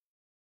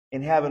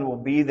in heaven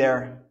will be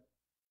there.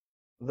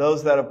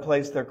 Those that have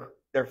placed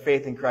their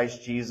faith in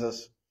Christ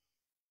Jesus.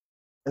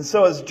 And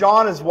so as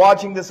John is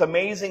watching this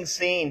amazing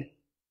scene,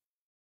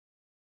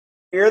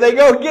 here they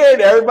go again.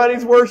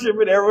 Everybody's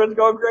worshiping. Everyone's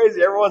going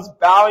crazy. Everyone's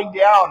bowing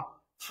down,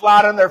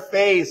 flat on their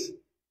face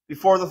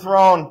before the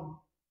throne.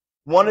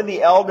 One of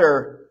the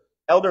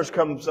elders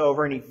comes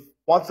over and he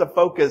wants to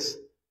focus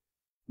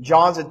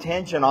John's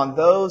attention on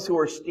those who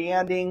are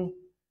standing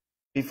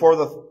before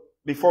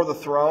the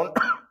throne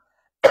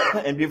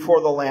and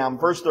before the Lamb.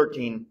 Verse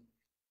 13.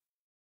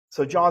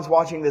 So John's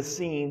watching this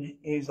scene.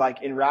 He's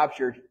like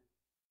enraptured.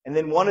 And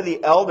then one of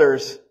the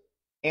elders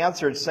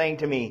answered, saying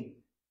to me,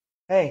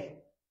 Hey,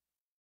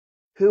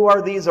 who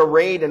are these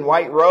arrayed in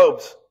white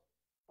robes?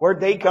 Where'd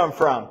they come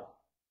from?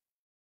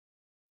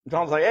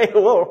 John's like, hey,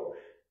 whoa.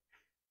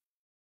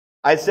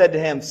 I said to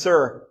him,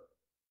 Sir,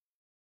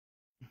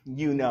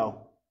 you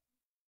know.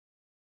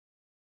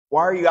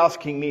 Why are you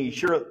asking me?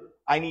 Sure,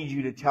 I need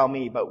you to tell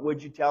me, but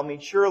would you tell me?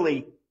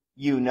 Surely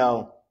you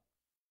know.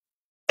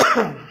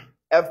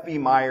 F.B.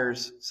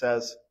 Myers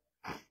says,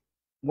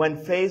 when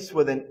faced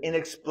with an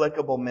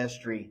inexplicable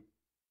mystery,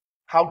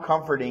 how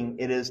comforting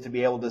it is to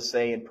be able to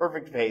say in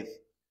perfect faith,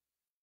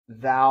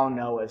 Thou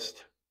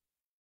knowest.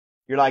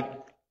 You're like,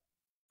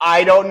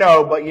 I don't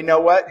know, but you know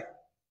what?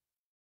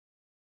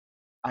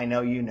 I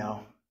know you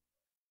know.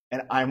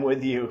 And I'm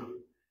with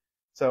you.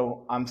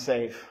 So I'm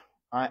safe.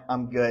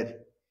 I'm good.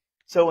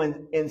 So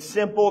in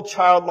simple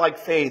childlike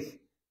faith,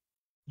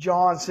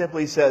 John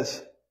simply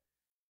says,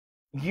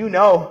 you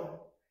know.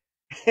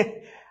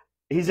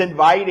 He's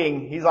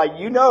inviting. He's like,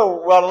 you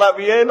know, well, let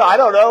me in. I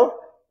don't know.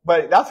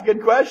 But that's a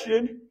good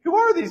question. Who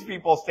are these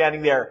people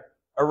standing there,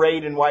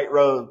 arrayed in white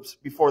robes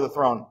before the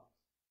throne?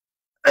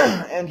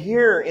 And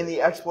here in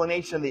the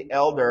explanation of the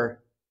elder,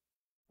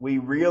 we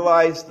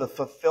realize the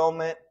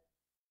fulfillment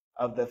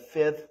of the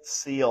fifth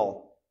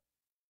seal.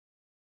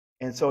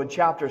 And so in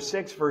chapter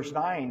 6, verse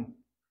 9,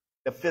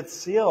 the fifth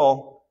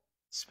seal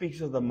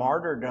speaks of the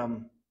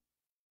martyrdom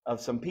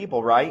of some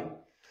people, right?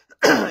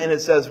 And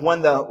it says,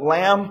 when the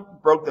Lamb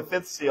broke the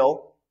fifth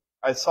seal,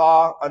 I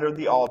saw under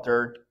the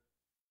altar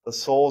the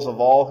souls of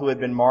all who had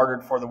been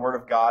martyred for the word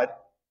of God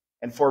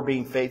and for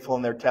being faithful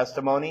in their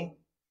testimony.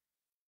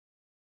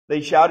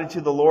 They shouted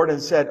to the Lord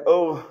and said,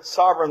 O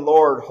sovereign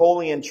Lord,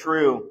 holy and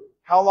true,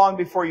 how long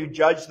before you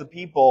judge the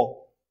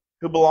people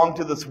who belong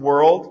to this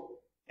world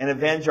and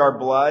avenge our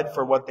blood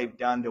for what they've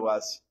done to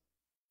us?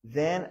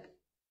 Then,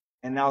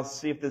 and now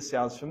see if this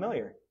sounds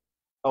familiar,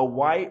 a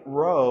white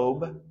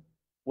robe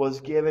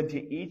was given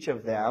to each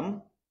of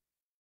them.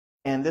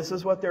 And this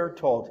is what they're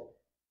told.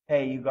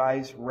 Hey, you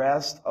guys,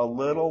 rest a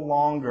little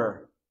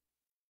longer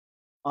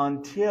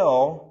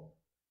until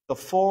the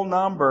full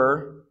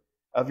number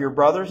of your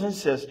brothers and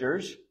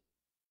sisters,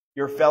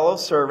 your fellow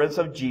servants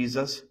of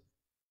Jesus,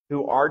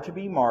 who are to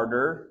be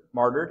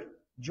martyred,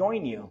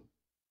 join you.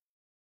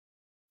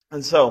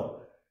 And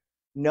so,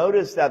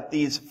 notice that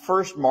these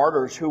first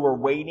martyrs who were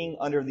waiting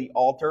under the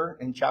altar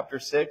in chapter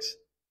 6,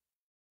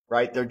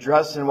 right, they're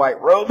dressed in white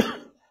robes,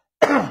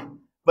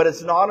 but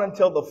it's not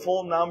until the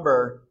full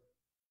number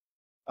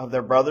of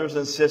their brothers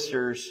and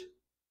sisters,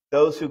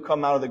 those who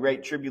come out of the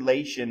great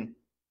tribulation,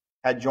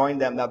 had joined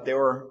them, that they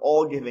were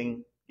all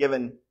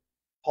given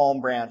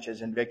palm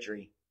branches in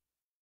victory.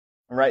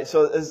 All right,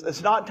 so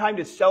it's not time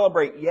to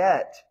celebrate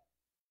yet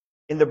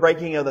in the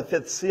breaking of the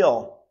fifth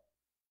seal.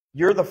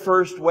 You're the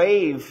first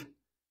wave.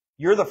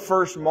 You're the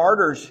first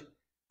martyrs,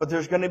 but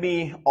there's going to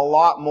be a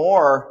lot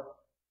more.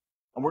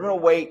 And we're going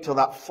to wait till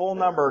that full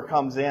number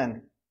comes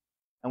in.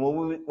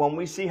 And when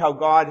we see how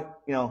God,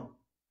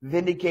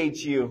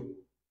 vindicates you,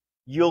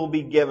 you'll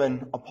be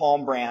given a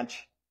palm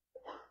branch.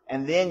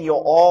 And then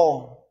you'll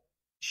all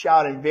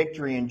shout in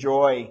victory and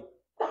joy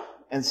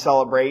and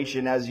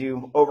celebration as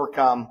you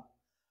overcome.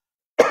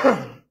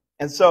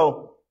 And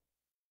so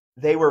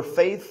they were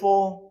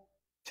faithful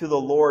to the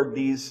Lord,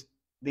 these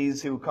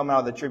who come out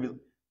of the tribulation.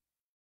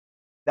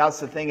 That's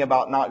the thing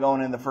about not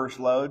going in the first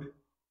load.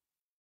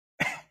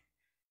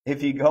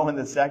 If you go in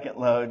the second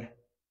load,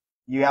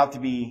 you have to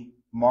be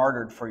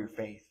martyred for your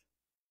faith.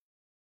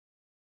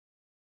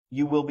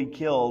 You will be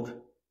killed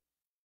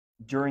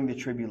during the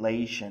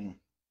tribulation.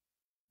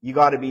 You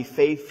got to be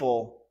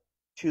faithful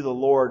to the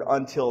Lord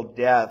until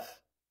death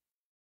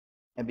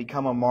and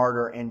become a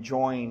martyr and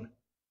join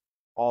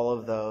all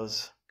of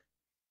those.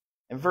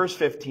 In verse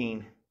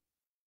 15,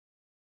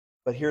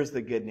 but here's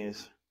the good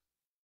news.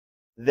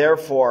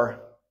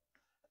 Therefore,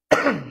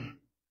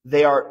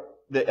 they are,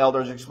 the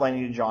elders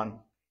explaining to John,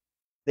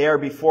 they are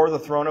before the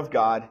throne of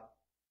God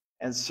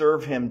and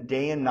serve him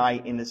day and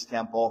night in his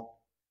temple.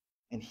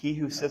 And he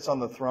who sits on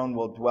the throne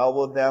will dwell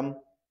with them.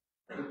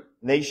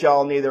 They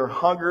shall neither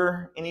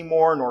hunger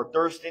anymore nor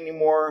thirst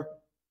anymore.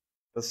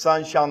 The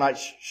sun shall not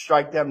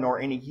strike them nor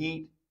any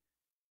heat.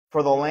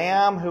 For the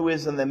Lamb who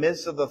is in the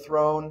midst of the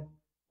throne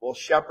will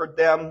shepherd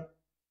them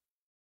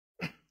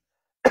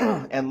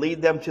and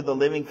lead them to the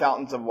living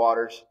fountains of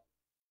waters.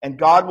 And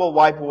God will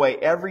wipe away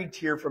every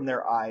tear from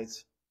their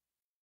eyes.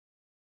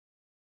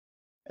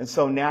 And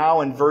so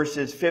now in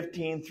verses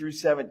 15 through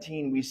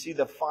 17, we see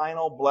the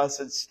final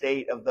blessed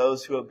state of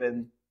those who have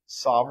been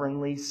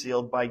sovereignly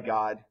sealed by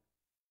God,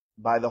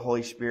 by the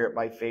Holy Spirit,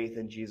 by faith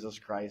in Jesus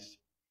Christ.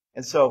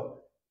 And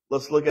so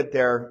let's look at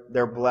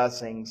their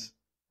blessings.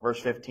 Verse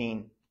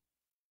 15.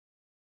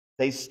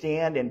 They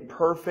stand in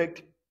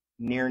perfect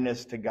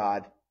nearness to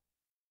God.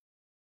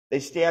 They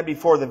stand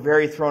before the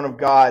very throne of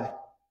God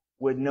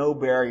with no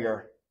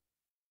barrier.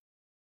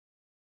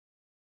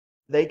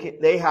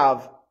 They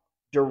have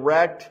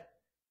direct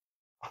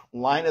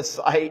line of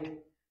sight,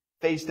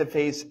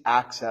 face-to-face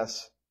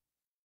access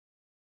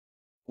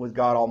with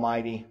God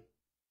Almighty.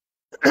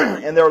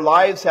 And their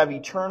lives have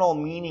eternal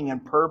meaning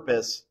and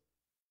purpose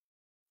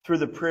through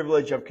the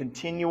privilege of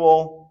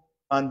continual,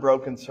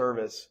 unbroken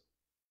service.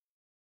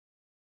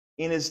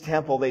 In his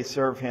temple they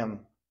serve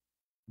him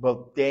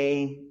both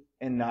day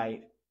and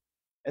night.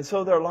 And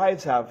so their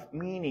lives have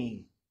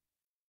meaning.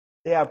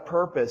 They have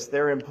purpose.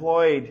 They're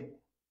employed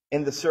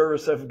in the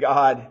service of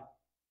God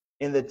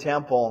in the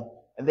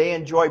temple. And they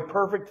enjoy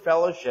perfect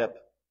fellowship.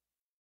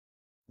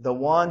 The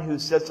one who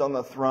sits on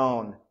the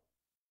throne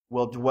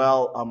will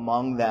dwell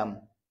among them.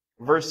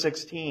 Verse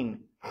 16.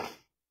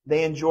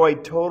 They enjoy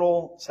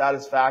total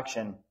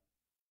satisfaction.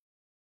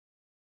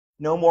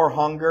 No more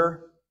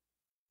hunger,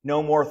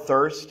 no more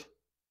thirst,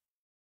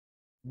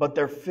 but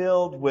they're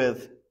filled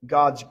with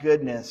God's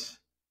goodness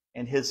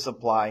and his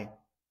supply.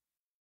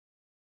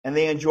 And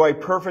they enjoy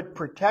perfect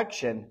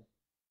protection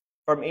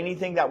from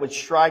anything that would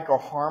strike or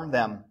harm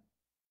them.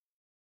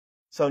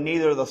 So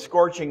neither the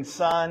scorching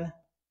sun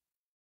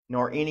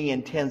nor any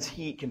intense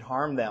heat can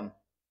harm them.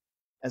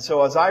 And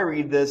so as I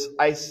read this,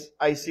 I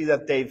see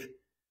that they've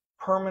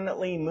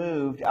permanently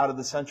moved out of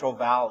the Central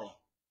Valley.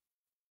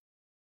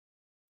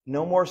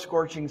 No more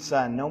scorching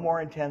sun, no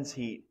more intense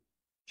heat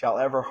shall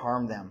ever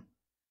harm them.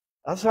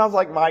 That sounds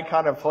like my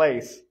kind of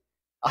place.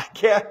 I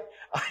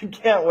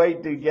can't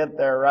wait to get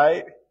there,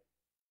 right?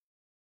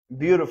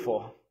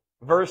 Beautiful.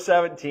 Verse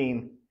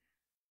 17.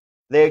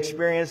 They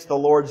experience the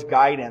Lord's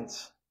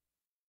guidance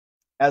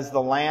as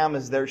the Lamb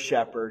is their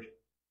shepherd,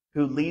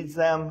 who leads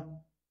them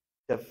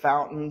to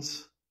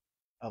fountains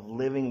of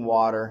living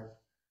water.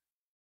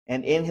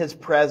 And in His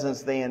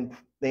presence they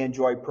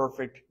enjoy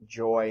perfect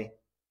joy.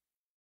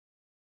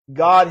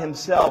 God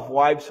Himself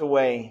wipes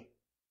away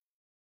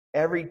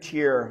every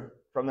tear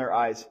from their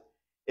eyes.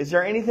 Is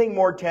there anything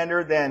more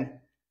tender than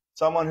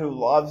someone who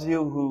loves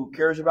you, who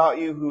cares about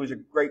you, who is a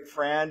great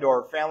friend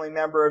or family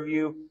member of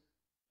you,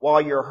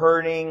 while you're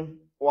hurting,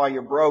 while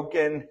you're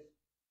broken,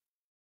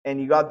 and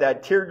you got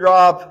that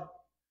teardrop,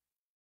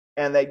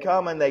 and they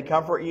come and they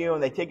comfort you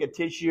and they take a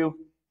tissue?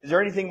 Is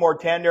there anything more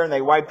tender? And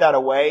they wipe that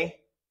away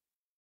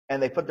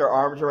and they put their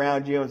arms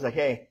around you and say,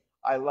 hey,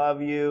 I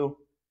love you.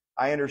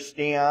 I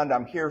understand.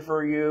 I'm here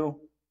for you.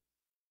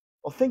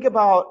 Well, think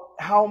about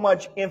how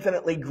much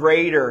infinitely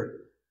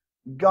greater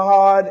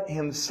God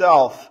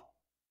Himself.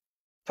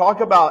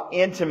 Talk about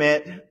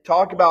intimate.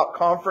 Talk about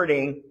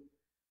comforting.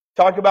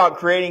 Talk about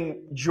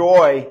creating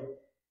joy.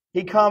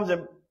 He comes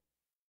and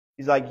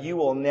He's like, you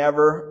will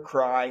never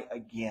cry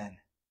again.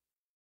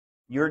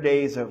 Your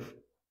days of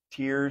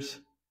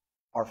tears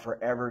are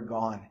forever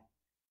gone.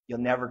 You'll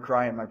never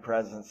cry in my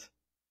presence.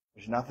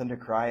 There's nothing to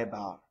cry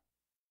about.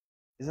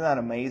 Isn't that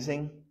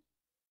amazing?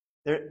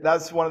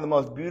 That's one of the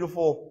most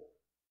beautiful.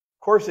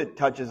 Of course it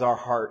touches our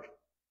heart.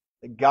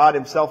 That God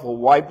Himself will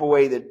wipe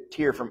away the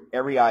tear from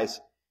every eye.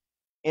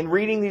 In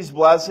reading these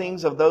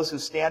blessings of those who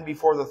stand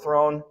before the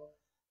throne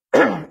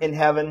in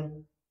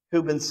heaven,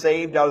 who've been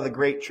saved out of the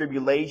great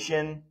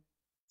tribulation,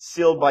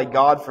 sealed by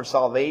God for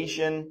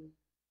salvation,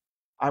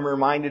 I'm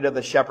reminded of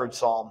the shepherd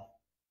psalm.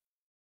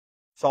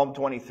 Psalm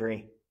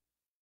 23.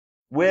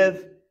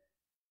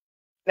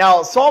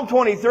 Now, Psalm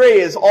 23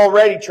 is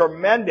already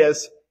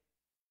tremendous.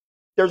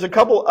 There's a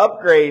couple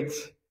upgrades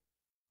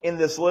in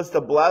this list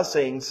of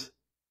blessings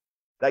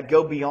that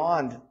go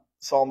beyond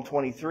Psalm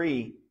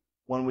 23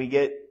 when we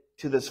get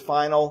to this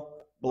final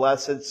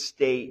blessed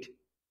state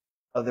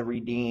of the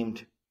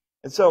redeemed.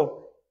 And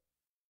so,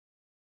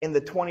 in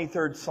the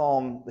 23rd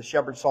Psalm, the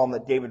shepherd psalm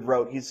that David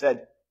wrote, he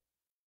said,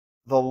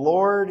 the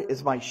Lord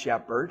is my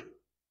shepherd.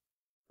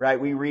 Right?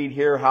 We read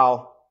here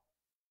how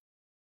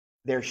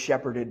they're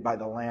shepherded by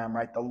the Lamb,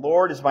 right? The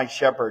Lord is my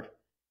shepherd.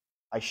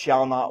 I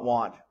shall not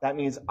want. That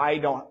means I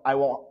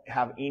won't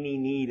have any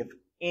need of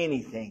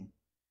anything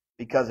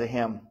because of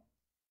Him.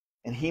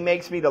 And He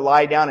makes me to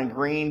lie down in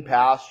green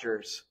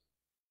pastures.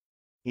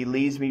 He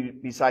leads me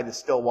beside the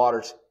still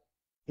waters.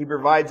 He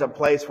provides a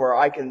place where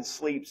I can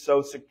sleep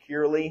so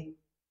securely.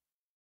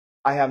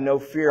 I have no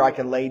fear. I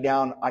can lay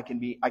down. I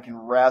can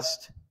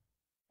rest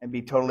and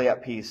be totally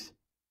at peace.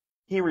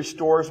 He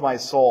restores my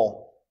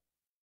soul.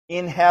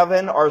 In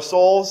heaven, our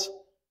souls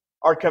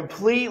are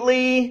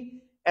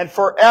completely and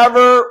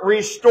forever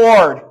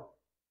restored.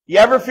 You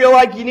ever feel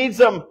like you need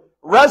some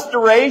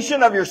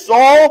restoration of your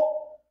soul?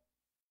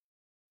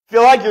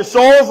 Feel like your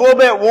soul is a little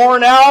bit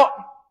worn out?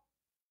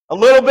 A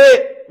little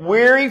bit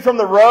weary from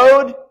the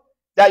road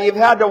that you've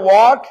had to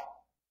walk?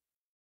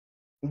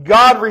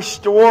 God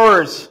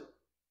restores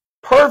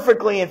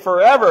perfectly and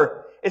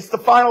forever. It's the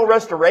final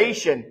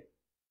restoration.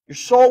 Your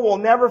soul will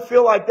never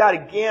feel like that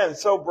again,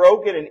 so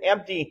broken and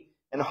empty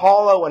and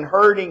hollow and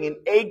hurting and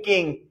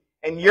aching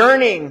and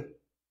yearning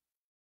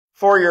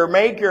for your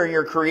Maker and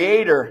your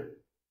Creator.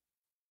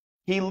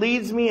 He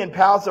leads me in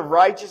paths of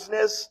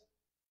righteousness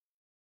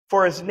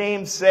for His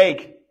name's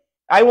sake.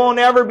 I won't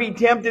ever be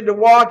tempted to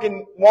walk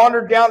and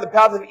wander down the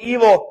path of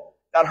evil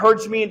that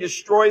hurts me and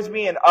destroys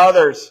me and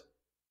others.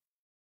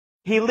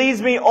 He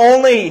leads me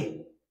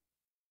only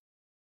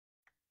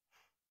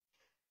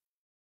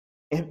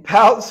in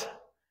paths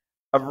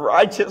of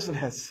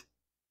righteousness.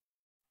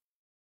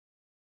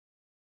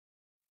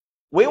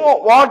 We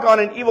won't walk on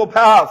an evil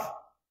path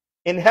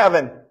in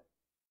heaven.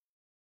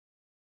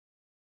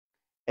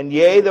 And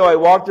yea, though I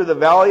walk through the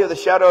valley of the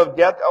shadow of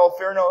death, I will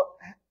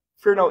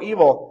fear no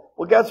evil.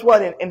 Well, guess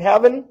what? In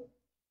heaven,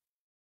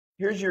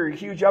 here's your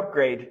huge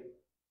upgrade.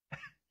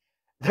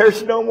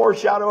 There's no more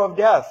shadow of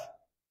death.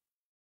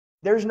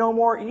 There's no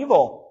more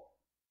evil.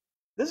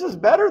 This is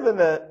better than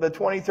the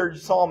 23rd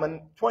Psalm,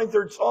 and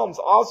 23rd Psalm's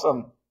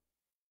awesome.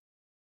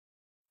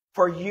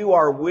 For you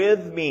are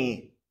with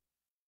me.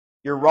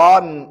 Your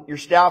rod and your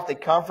staff, they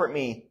comfort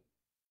me.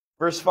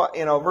 Verse 5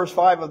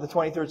 of the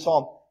 23rd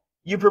Psalm.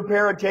 You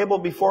prepare a table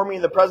before me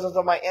in the presence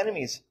of my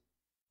enemies.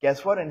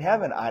 Guess what? In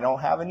heaven, I don't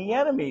have any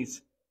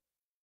enemies.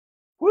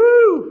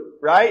 Woo!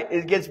 Right?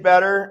 It gets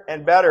better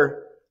and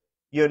better.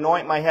 You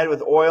anoint my head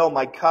with oil,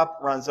 my cup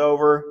runs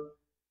over.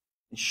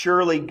 And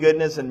surely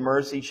goodness and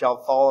mercy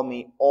shall follow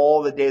me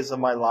all the days of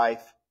my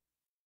life.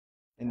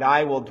 And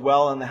I will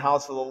dwell in the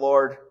house of the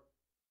Lord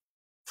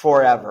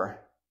forever.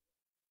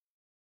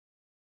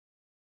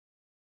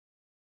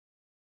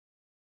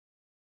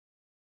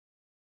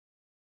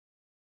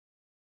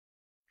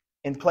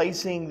 In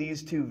placing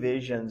these two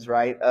visions,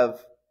 right,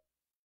 of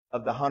the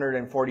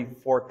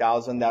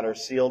 144,000 that are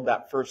sealed,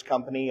 that first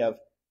company of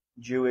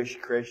Jewish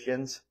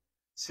Christians,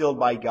 sealed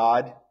by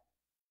God,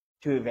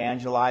 to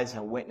evangelize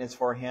and witness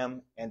for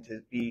Him and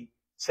to be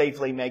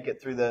safely make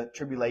it through the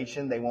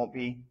tribulation. They won't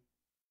be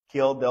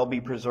killed. They'll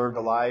be preserved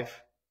alive.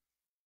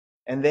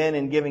 And then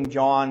in giving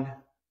John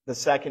the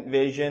second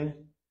vision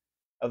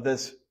of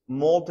this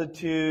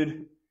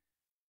multitude,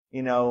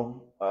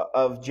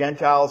 of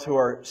Gentiles who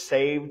are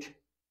saved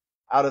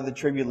out of the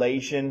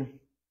tribulation,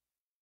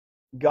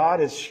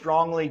 God is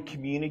strongly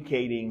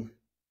communicating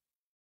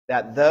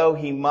that though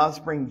He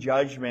must bring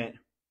judgment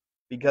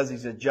because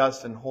He's a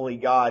just and holy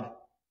God,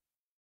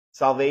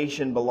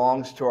 salvation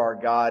belongs to our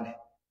God,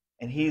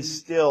 and He's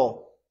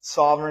still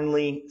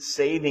sovereignly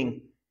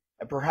saving.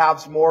 And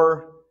perhaps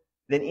more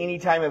than any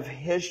time of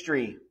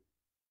history,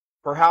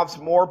 perhaps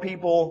more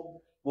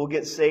people will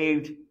get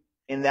saved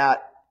in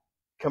that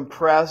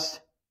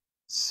compressed,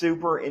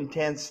 super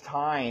intense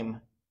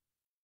time.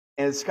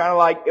 And it's kind of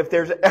like, if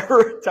there's ever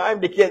a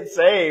time to get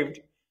saved,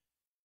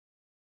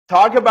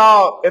 talk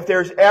about if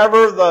there's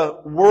ever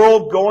the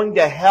world going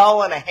to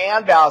hell in a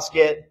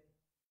handbasket.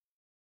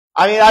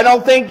 I mean, I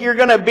don't think you're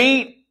going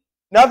to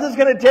nothing's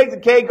going to take the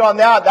cake on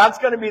that. That's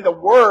going to be the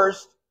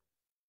worst.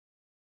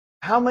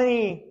 How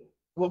many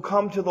will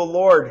come to the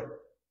Lord?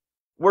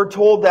 We're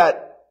told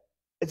that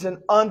it's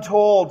an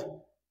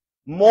untold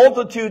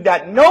multitude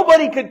that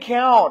nobody could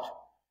count,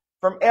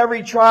 from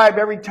every tribe,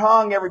 every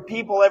tongue, every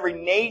people, every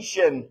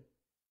nation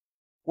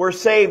were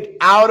saved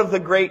out of the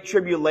great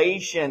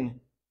tribulation.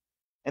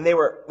 And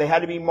they had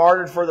to be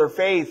martyred for their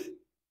faith.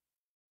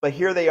 But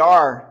here they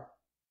are.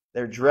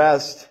 They're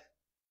dressed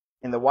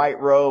in the white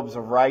robes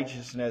of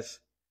righteousness,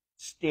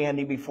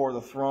 standing before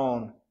the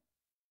throne,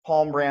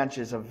 palm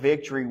branches of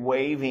victory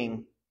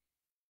waving.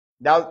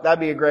 That'd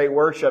be a great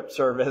worship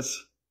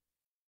service.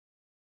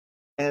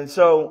 And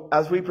so,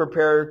 as we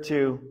prepare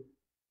to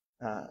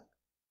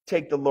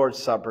take the Lord's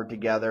Supper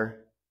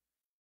together,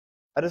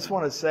 I just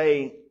want to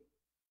say,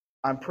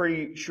 I'm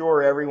pretty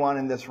sure everyone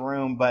in this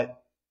room,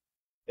 but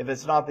if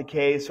it's not the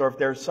case, or if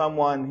there's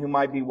someone who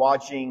might be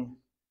watching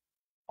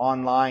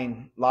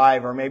online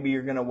live, or maybe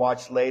you're going to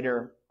watch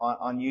later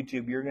on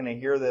YouTube, you're going to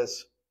hear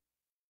this.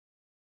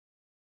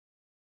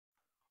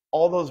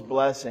 All those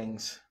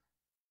blessings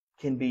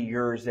can be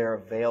yours. They're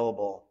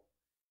available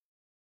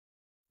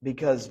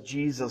because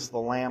Jesus, the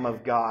Lamb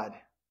of God,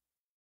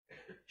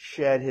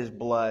 shed His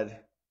blood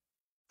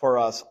for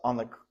us on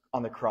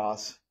the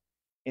cross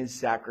in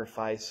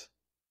sacrifice.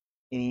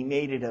 And He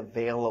made it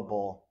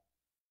available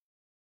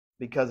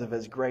because of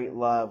His great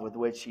love with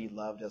which He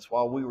loved us.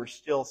 While we were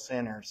still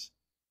sinners,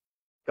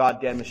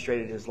 God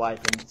demonstrated His life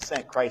and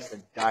sent Christ to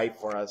die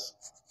for us.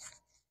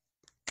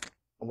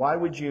 Why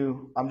would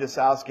you, I'm just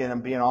asking,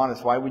 I'm being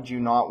honest, why would you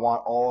not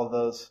want all of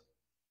those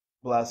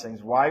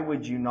blessings? Why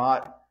would you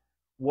not?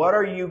 What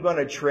are you going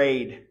to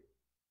trade?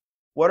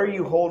 What are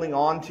you holding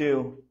on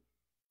to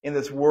in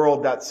this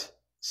world that's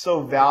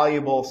so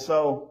valuable,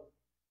 so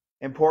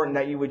important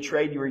that you would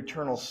trade your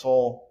eternal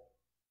soul?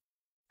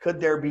 Could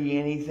there be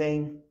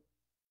anything?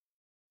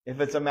 If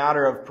it's a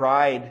matter of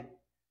pride,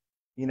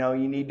 you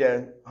need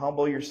to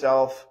humble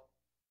yourself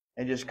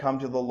and just come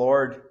to the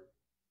Lord.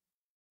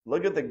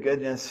 Look at the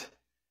goodness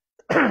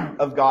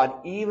of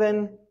God.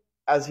 Even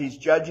as He's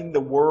judging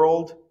the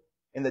world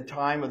in the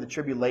time of the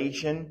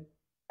tribulation,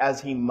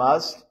 as He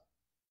must,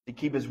 to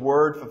keep His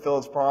word, fulfill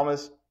His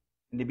promise,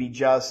 and to be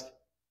just,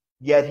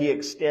 yet He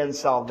extends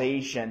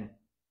salvation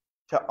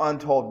to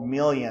untold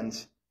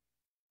millions.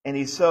 And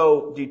He's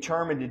so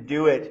determined to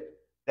do it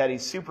that He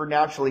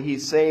supernaturally, He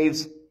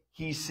saves,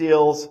 He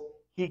seals,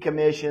 He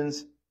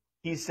commissions,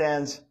 He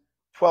sends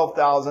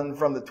 12,000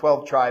 from the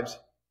 12 tribes,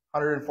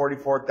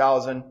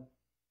 144,000,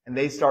 and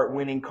they start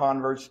winning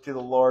converts to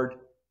the Lord.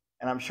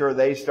 And I'm sure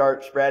they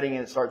start spreading,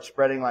 and it starts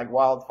spreading like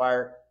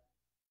wildfire.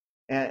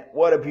 And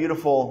what a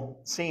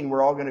beautiful scene.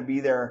 We're all going to be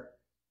there.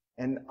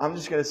 And I'm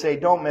just going to say,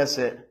 don't miss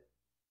it.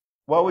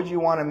 What would you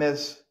want to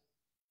miss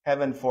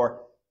heaven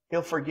for?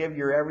 He'll forgive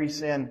your every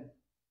sin.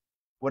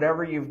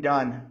 Whatever you've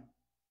done,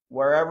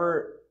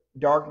 wherever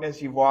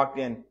darkness you've walked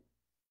in,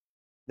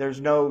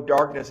 there's no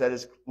darkness that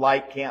His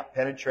light can't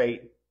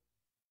penetrate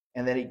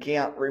and that He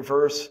can't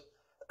reverse.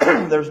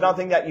 There's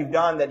nothing that you've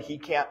done that He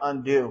can't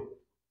undo.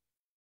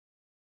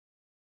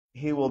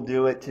 He will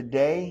do it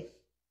today.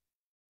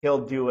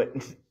 He'll do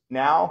it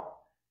now.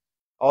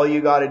 All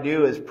you got to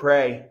do is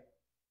pray.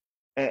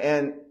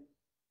 And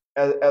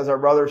as our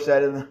brother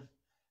said in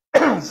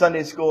the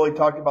Sunday school, he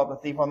talked about the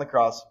thief on the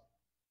cross.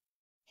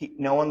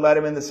 No one led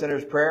him in the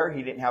sinner's prayer.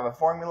 He didn't have a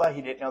formula.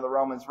 He didn't know the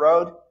Romans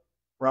road.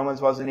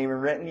 Romans wasn't even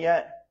written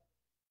yet.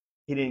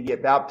 He didn't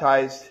get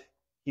baptized.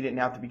 He didn't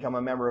have to become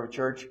a member of a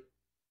church.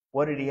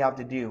 What did he have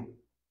to do?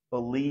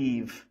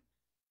 Believe.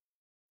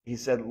 He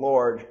said,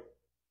 Lord,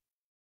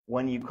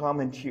 when you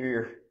come into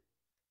your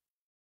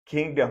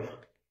kingdom,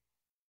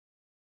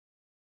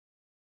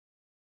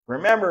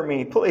 remember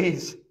me,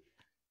 please.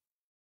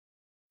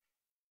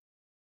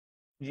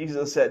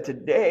 Jesus said,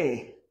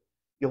 today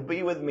you'll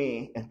be with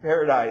me in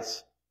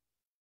paradise.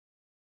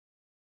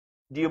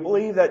 Do you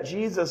believe that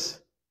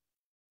Jesus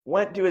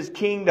went to His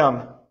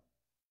kingdom?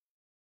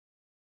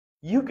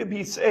 You could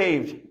be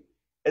saved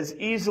as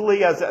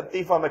easily as that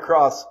thief on the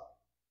cross.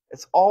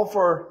 It's all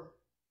for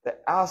the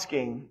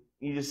asking.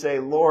 You just say,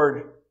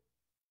 Lord,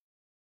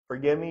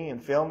 forgive me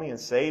and fill me and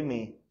save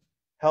me.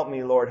 Help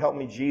me, Lord. Help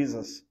me,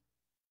 Jesus.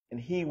 And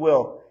He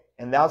will.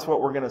 And that's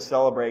what we're going to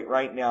celebrate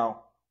right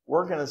now.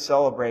 We're going to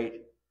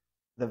celebrate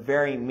the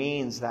very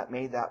means that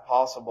made that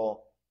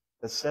possible.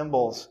 The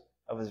symbols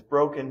of His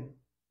broken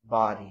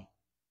body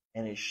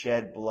and His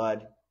shed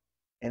blood.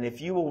 And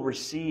if you will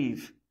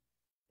receive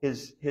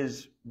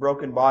His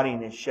broken body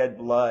and His shed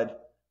blood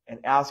and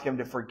ask Him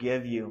to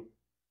forgive you,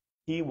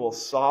 He will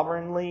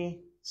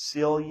sovereignly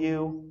seal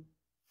you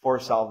for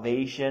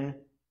salvation.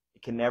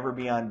 It can never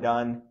be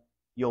undone.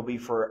 You'll be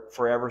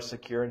forever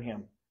secure in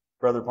Him.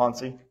 Brother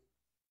Ponce?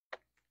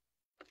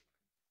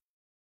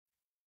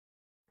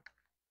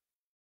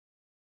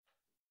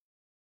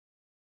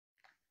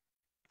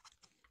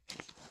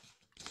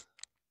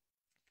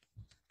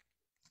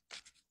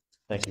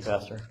 Thank you,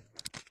 Pastor.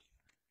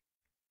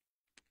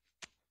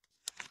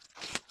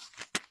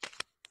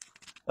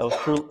 That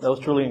was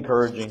truly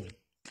encouraging.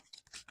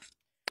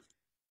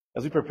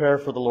 As we prepare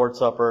for the Lord's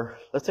Supper,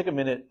 let's take a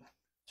minute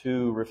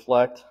to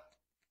reflect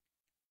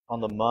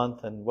on the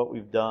month and what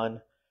we've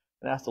done,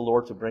 and ask the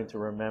Lord to bring to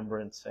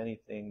remembrance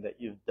anything that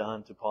you've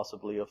done to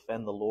possibly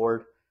offend the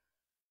Lord,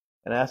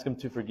 and ask Him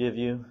to forgive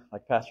you.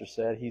 Like Pastor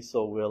said, He's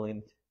so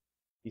willing,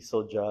 He's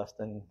so just,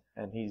 and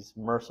He's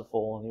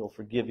merciful, and He will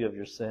forgive you of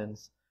your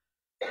sins.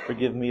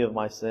 Forgive me of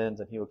my sins,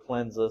 and He will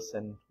cleanse us,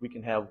 and we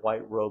can have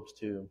white robes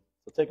too.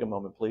 So take a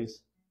moment,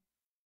 please.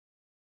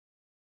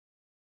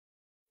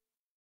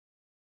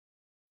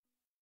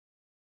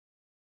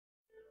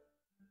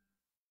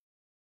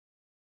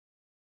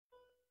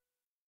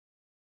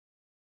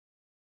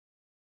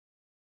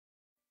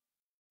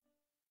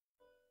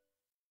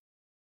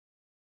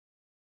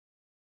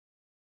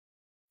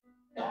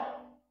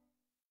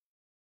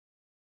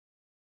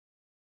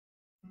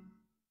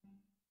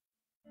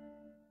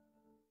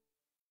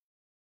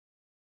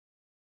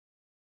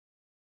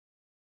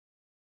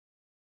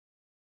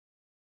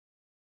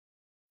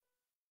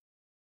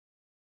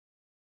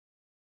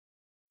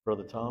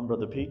 Brother Tom,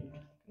 Brother Pete,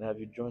 can I have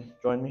you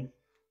join me?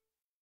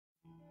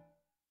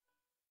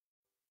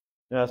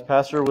 As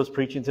Pastor was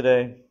preaching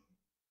today,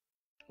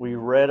 we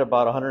read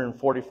about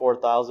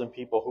 144,000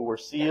 people who were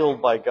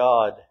sealed by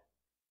God.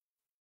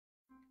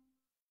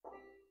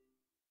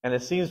 And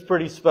it seems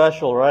pretty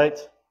special, right?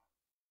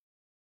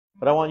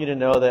 But I want you to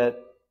know that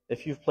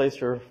if you've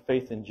placed your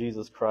faith in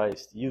Jesus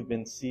Christ, you've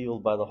been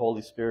sealed by the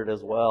Holy Spirit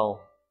as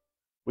well.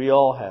 We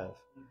all have.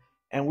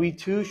 And we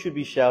too should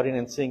be shouting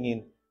and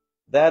singing,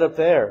 that up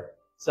there,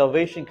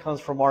 salvation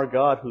comes from our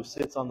God who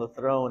sits on the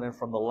throne and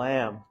from the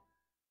Lamb.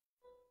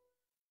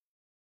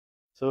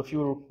 So if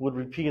you would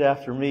repeat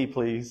after me,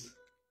 please.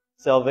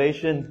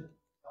 Salvation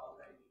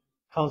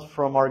comes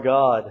from our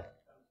God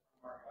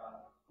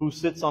who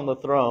sits on the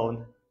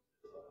throne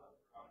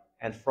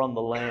and from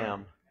the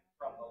Lamb.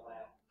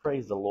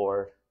 Praise the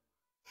Lord.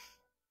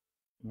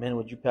 Men,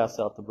 would you pass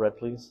out the bread,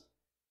 please?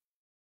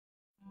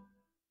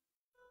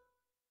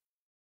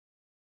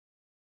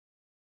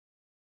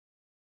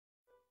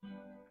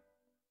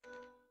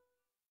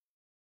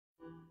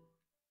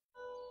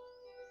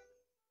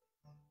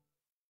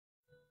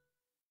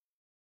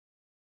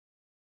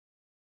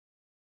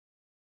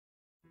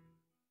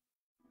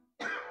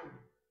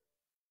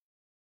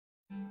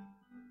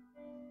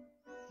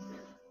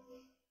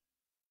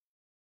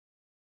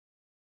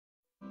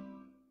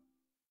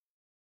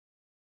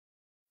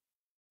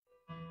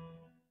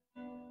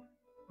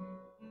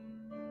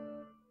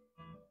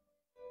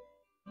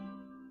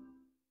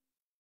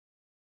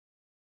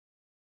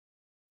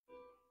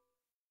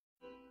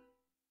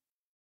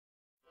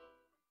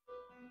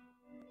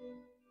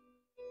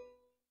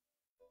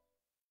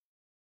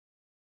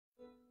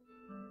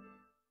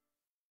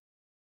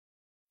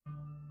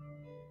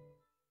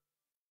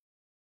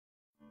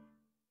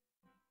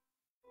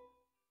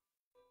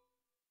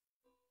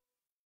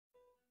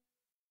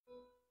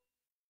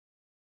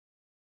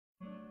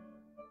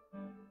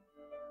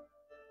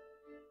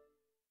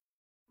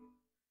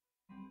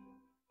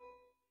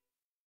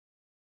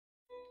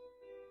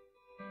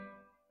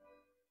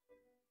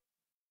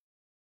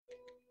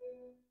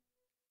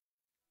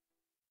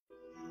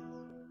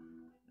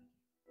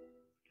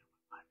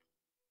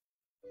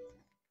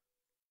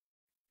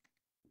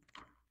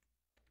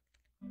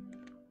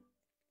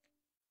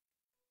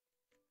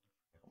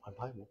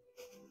 My Bible.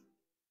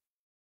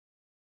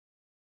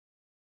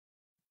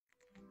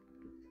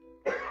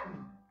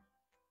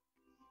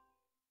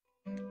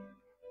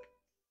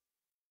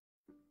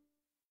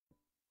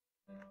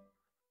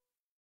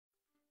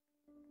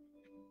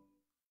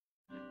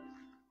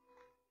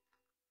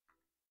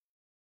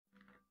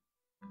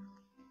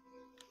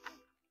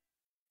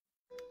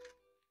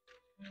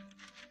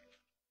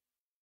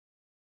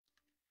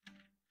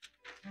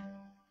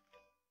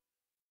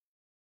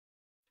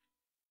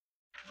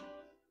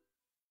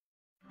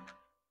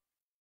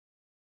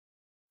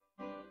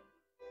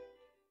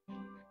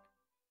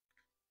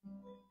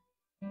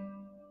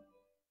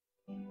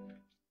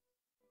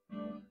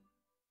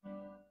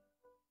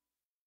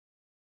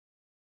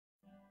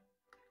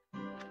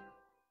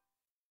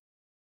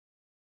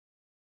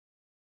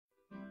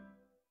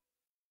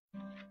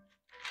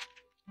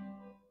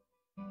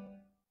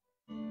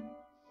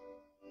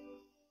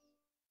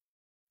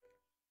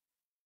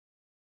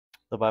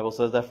 The Bible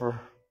says that for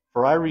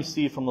I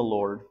received from the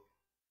Lord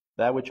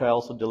that which I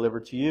also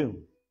delivered to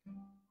you,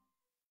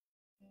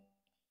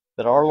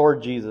 that our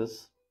Lord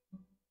Jesus,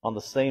 on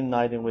the same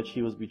night in which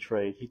he was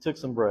betrayed, he took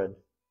some bread,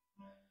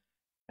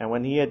 and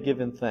when he had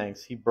given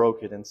thanks, he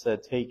broke it and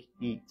said, "Take,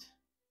 eat.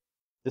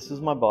 This is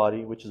my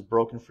body, which is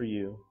broken for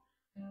you.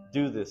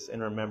 Do this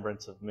in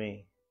remembrance of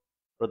me."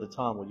 Brother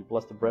Tom, would you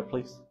bless the bread,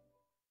 please?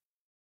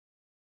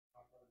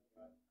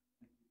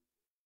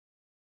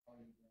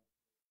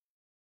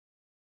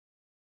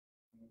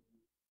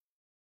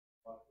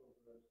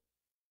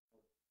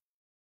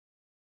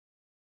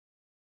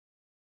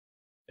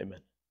 Amen.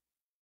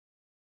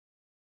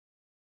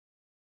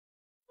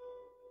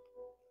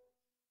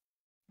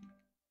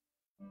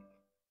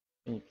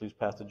 Can you please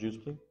pass the juice,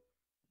 please?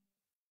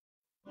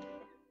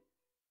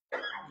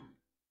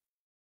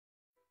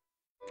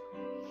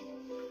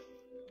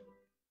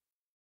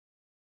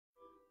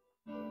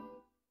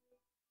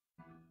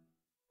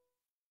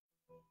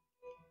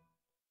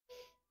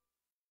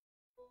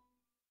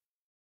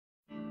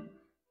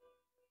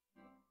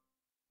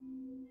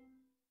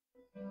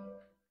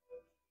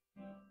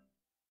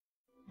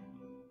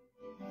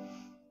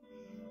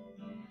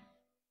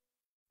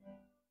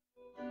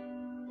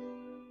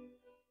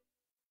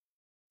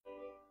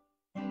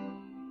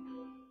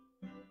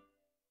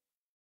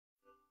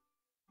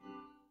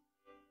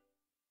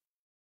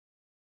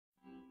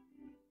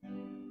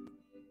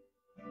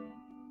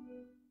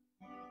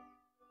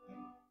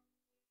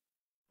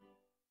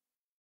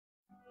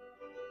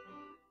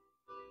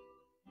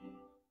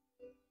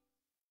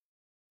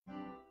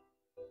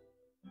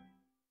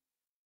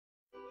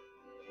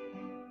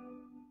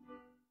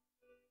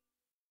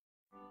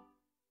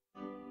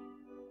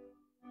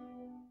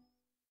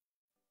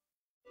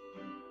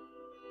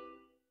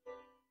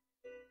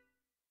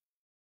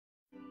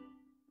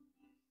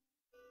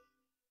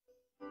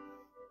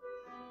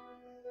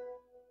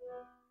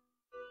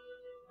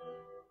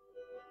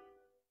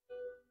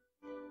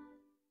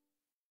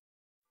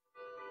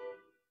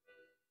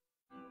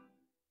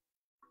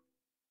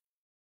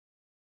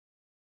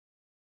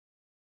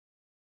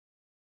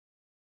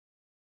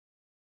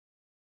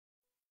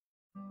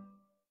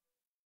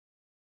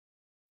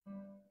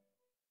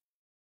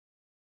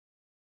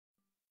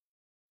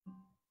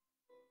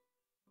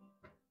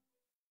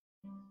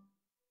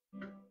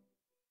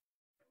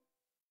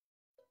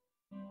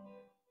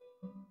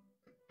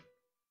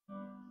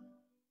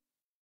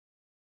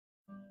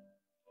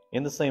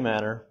 In the same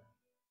manner,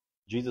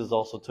 Jesus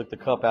also took the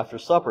cup after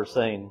supper,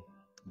 saying,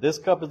 "This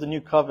cup is the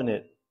new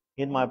covenant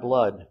in my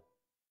blood.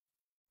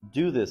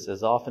 Do this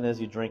as often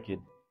as you drink it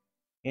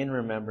in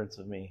remembrance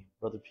of me."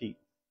 Brother Pete.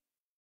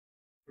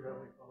 Dear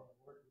Heavenly Father,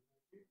 Lord, we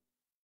thank you.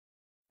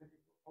 Thank you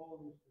for all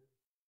these things,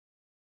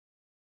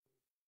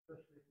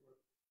 especially for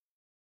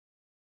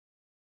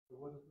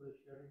the ones for the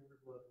shedding of your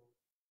blood, Lord.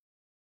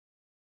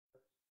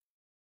 That's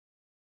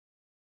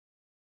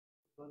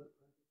the blood that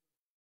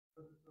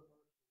cleanses of our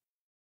sins.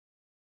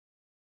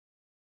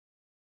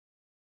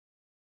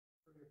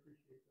 Really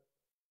appreciate that.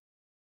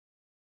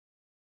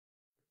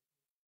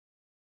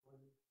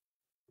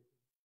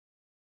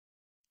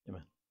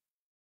 Amen.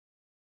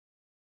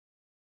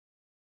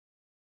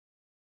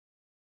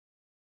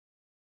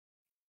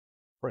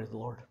 Praise the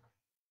Lord.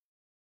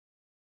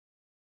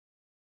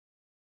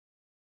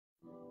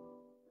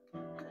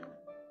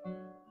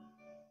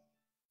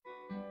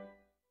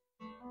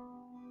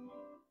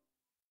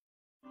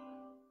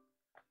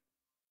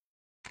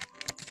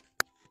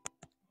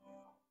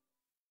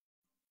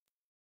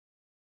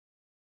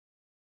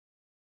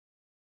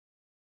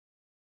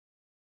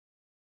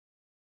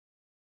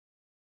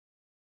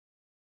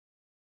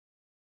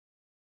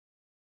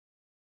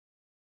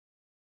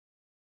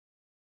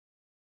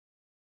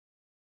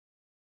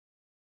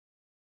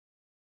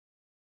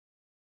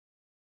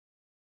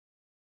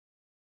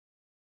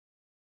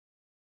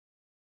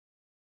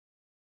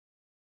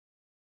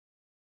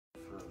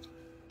 For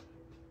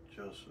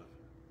Joseph.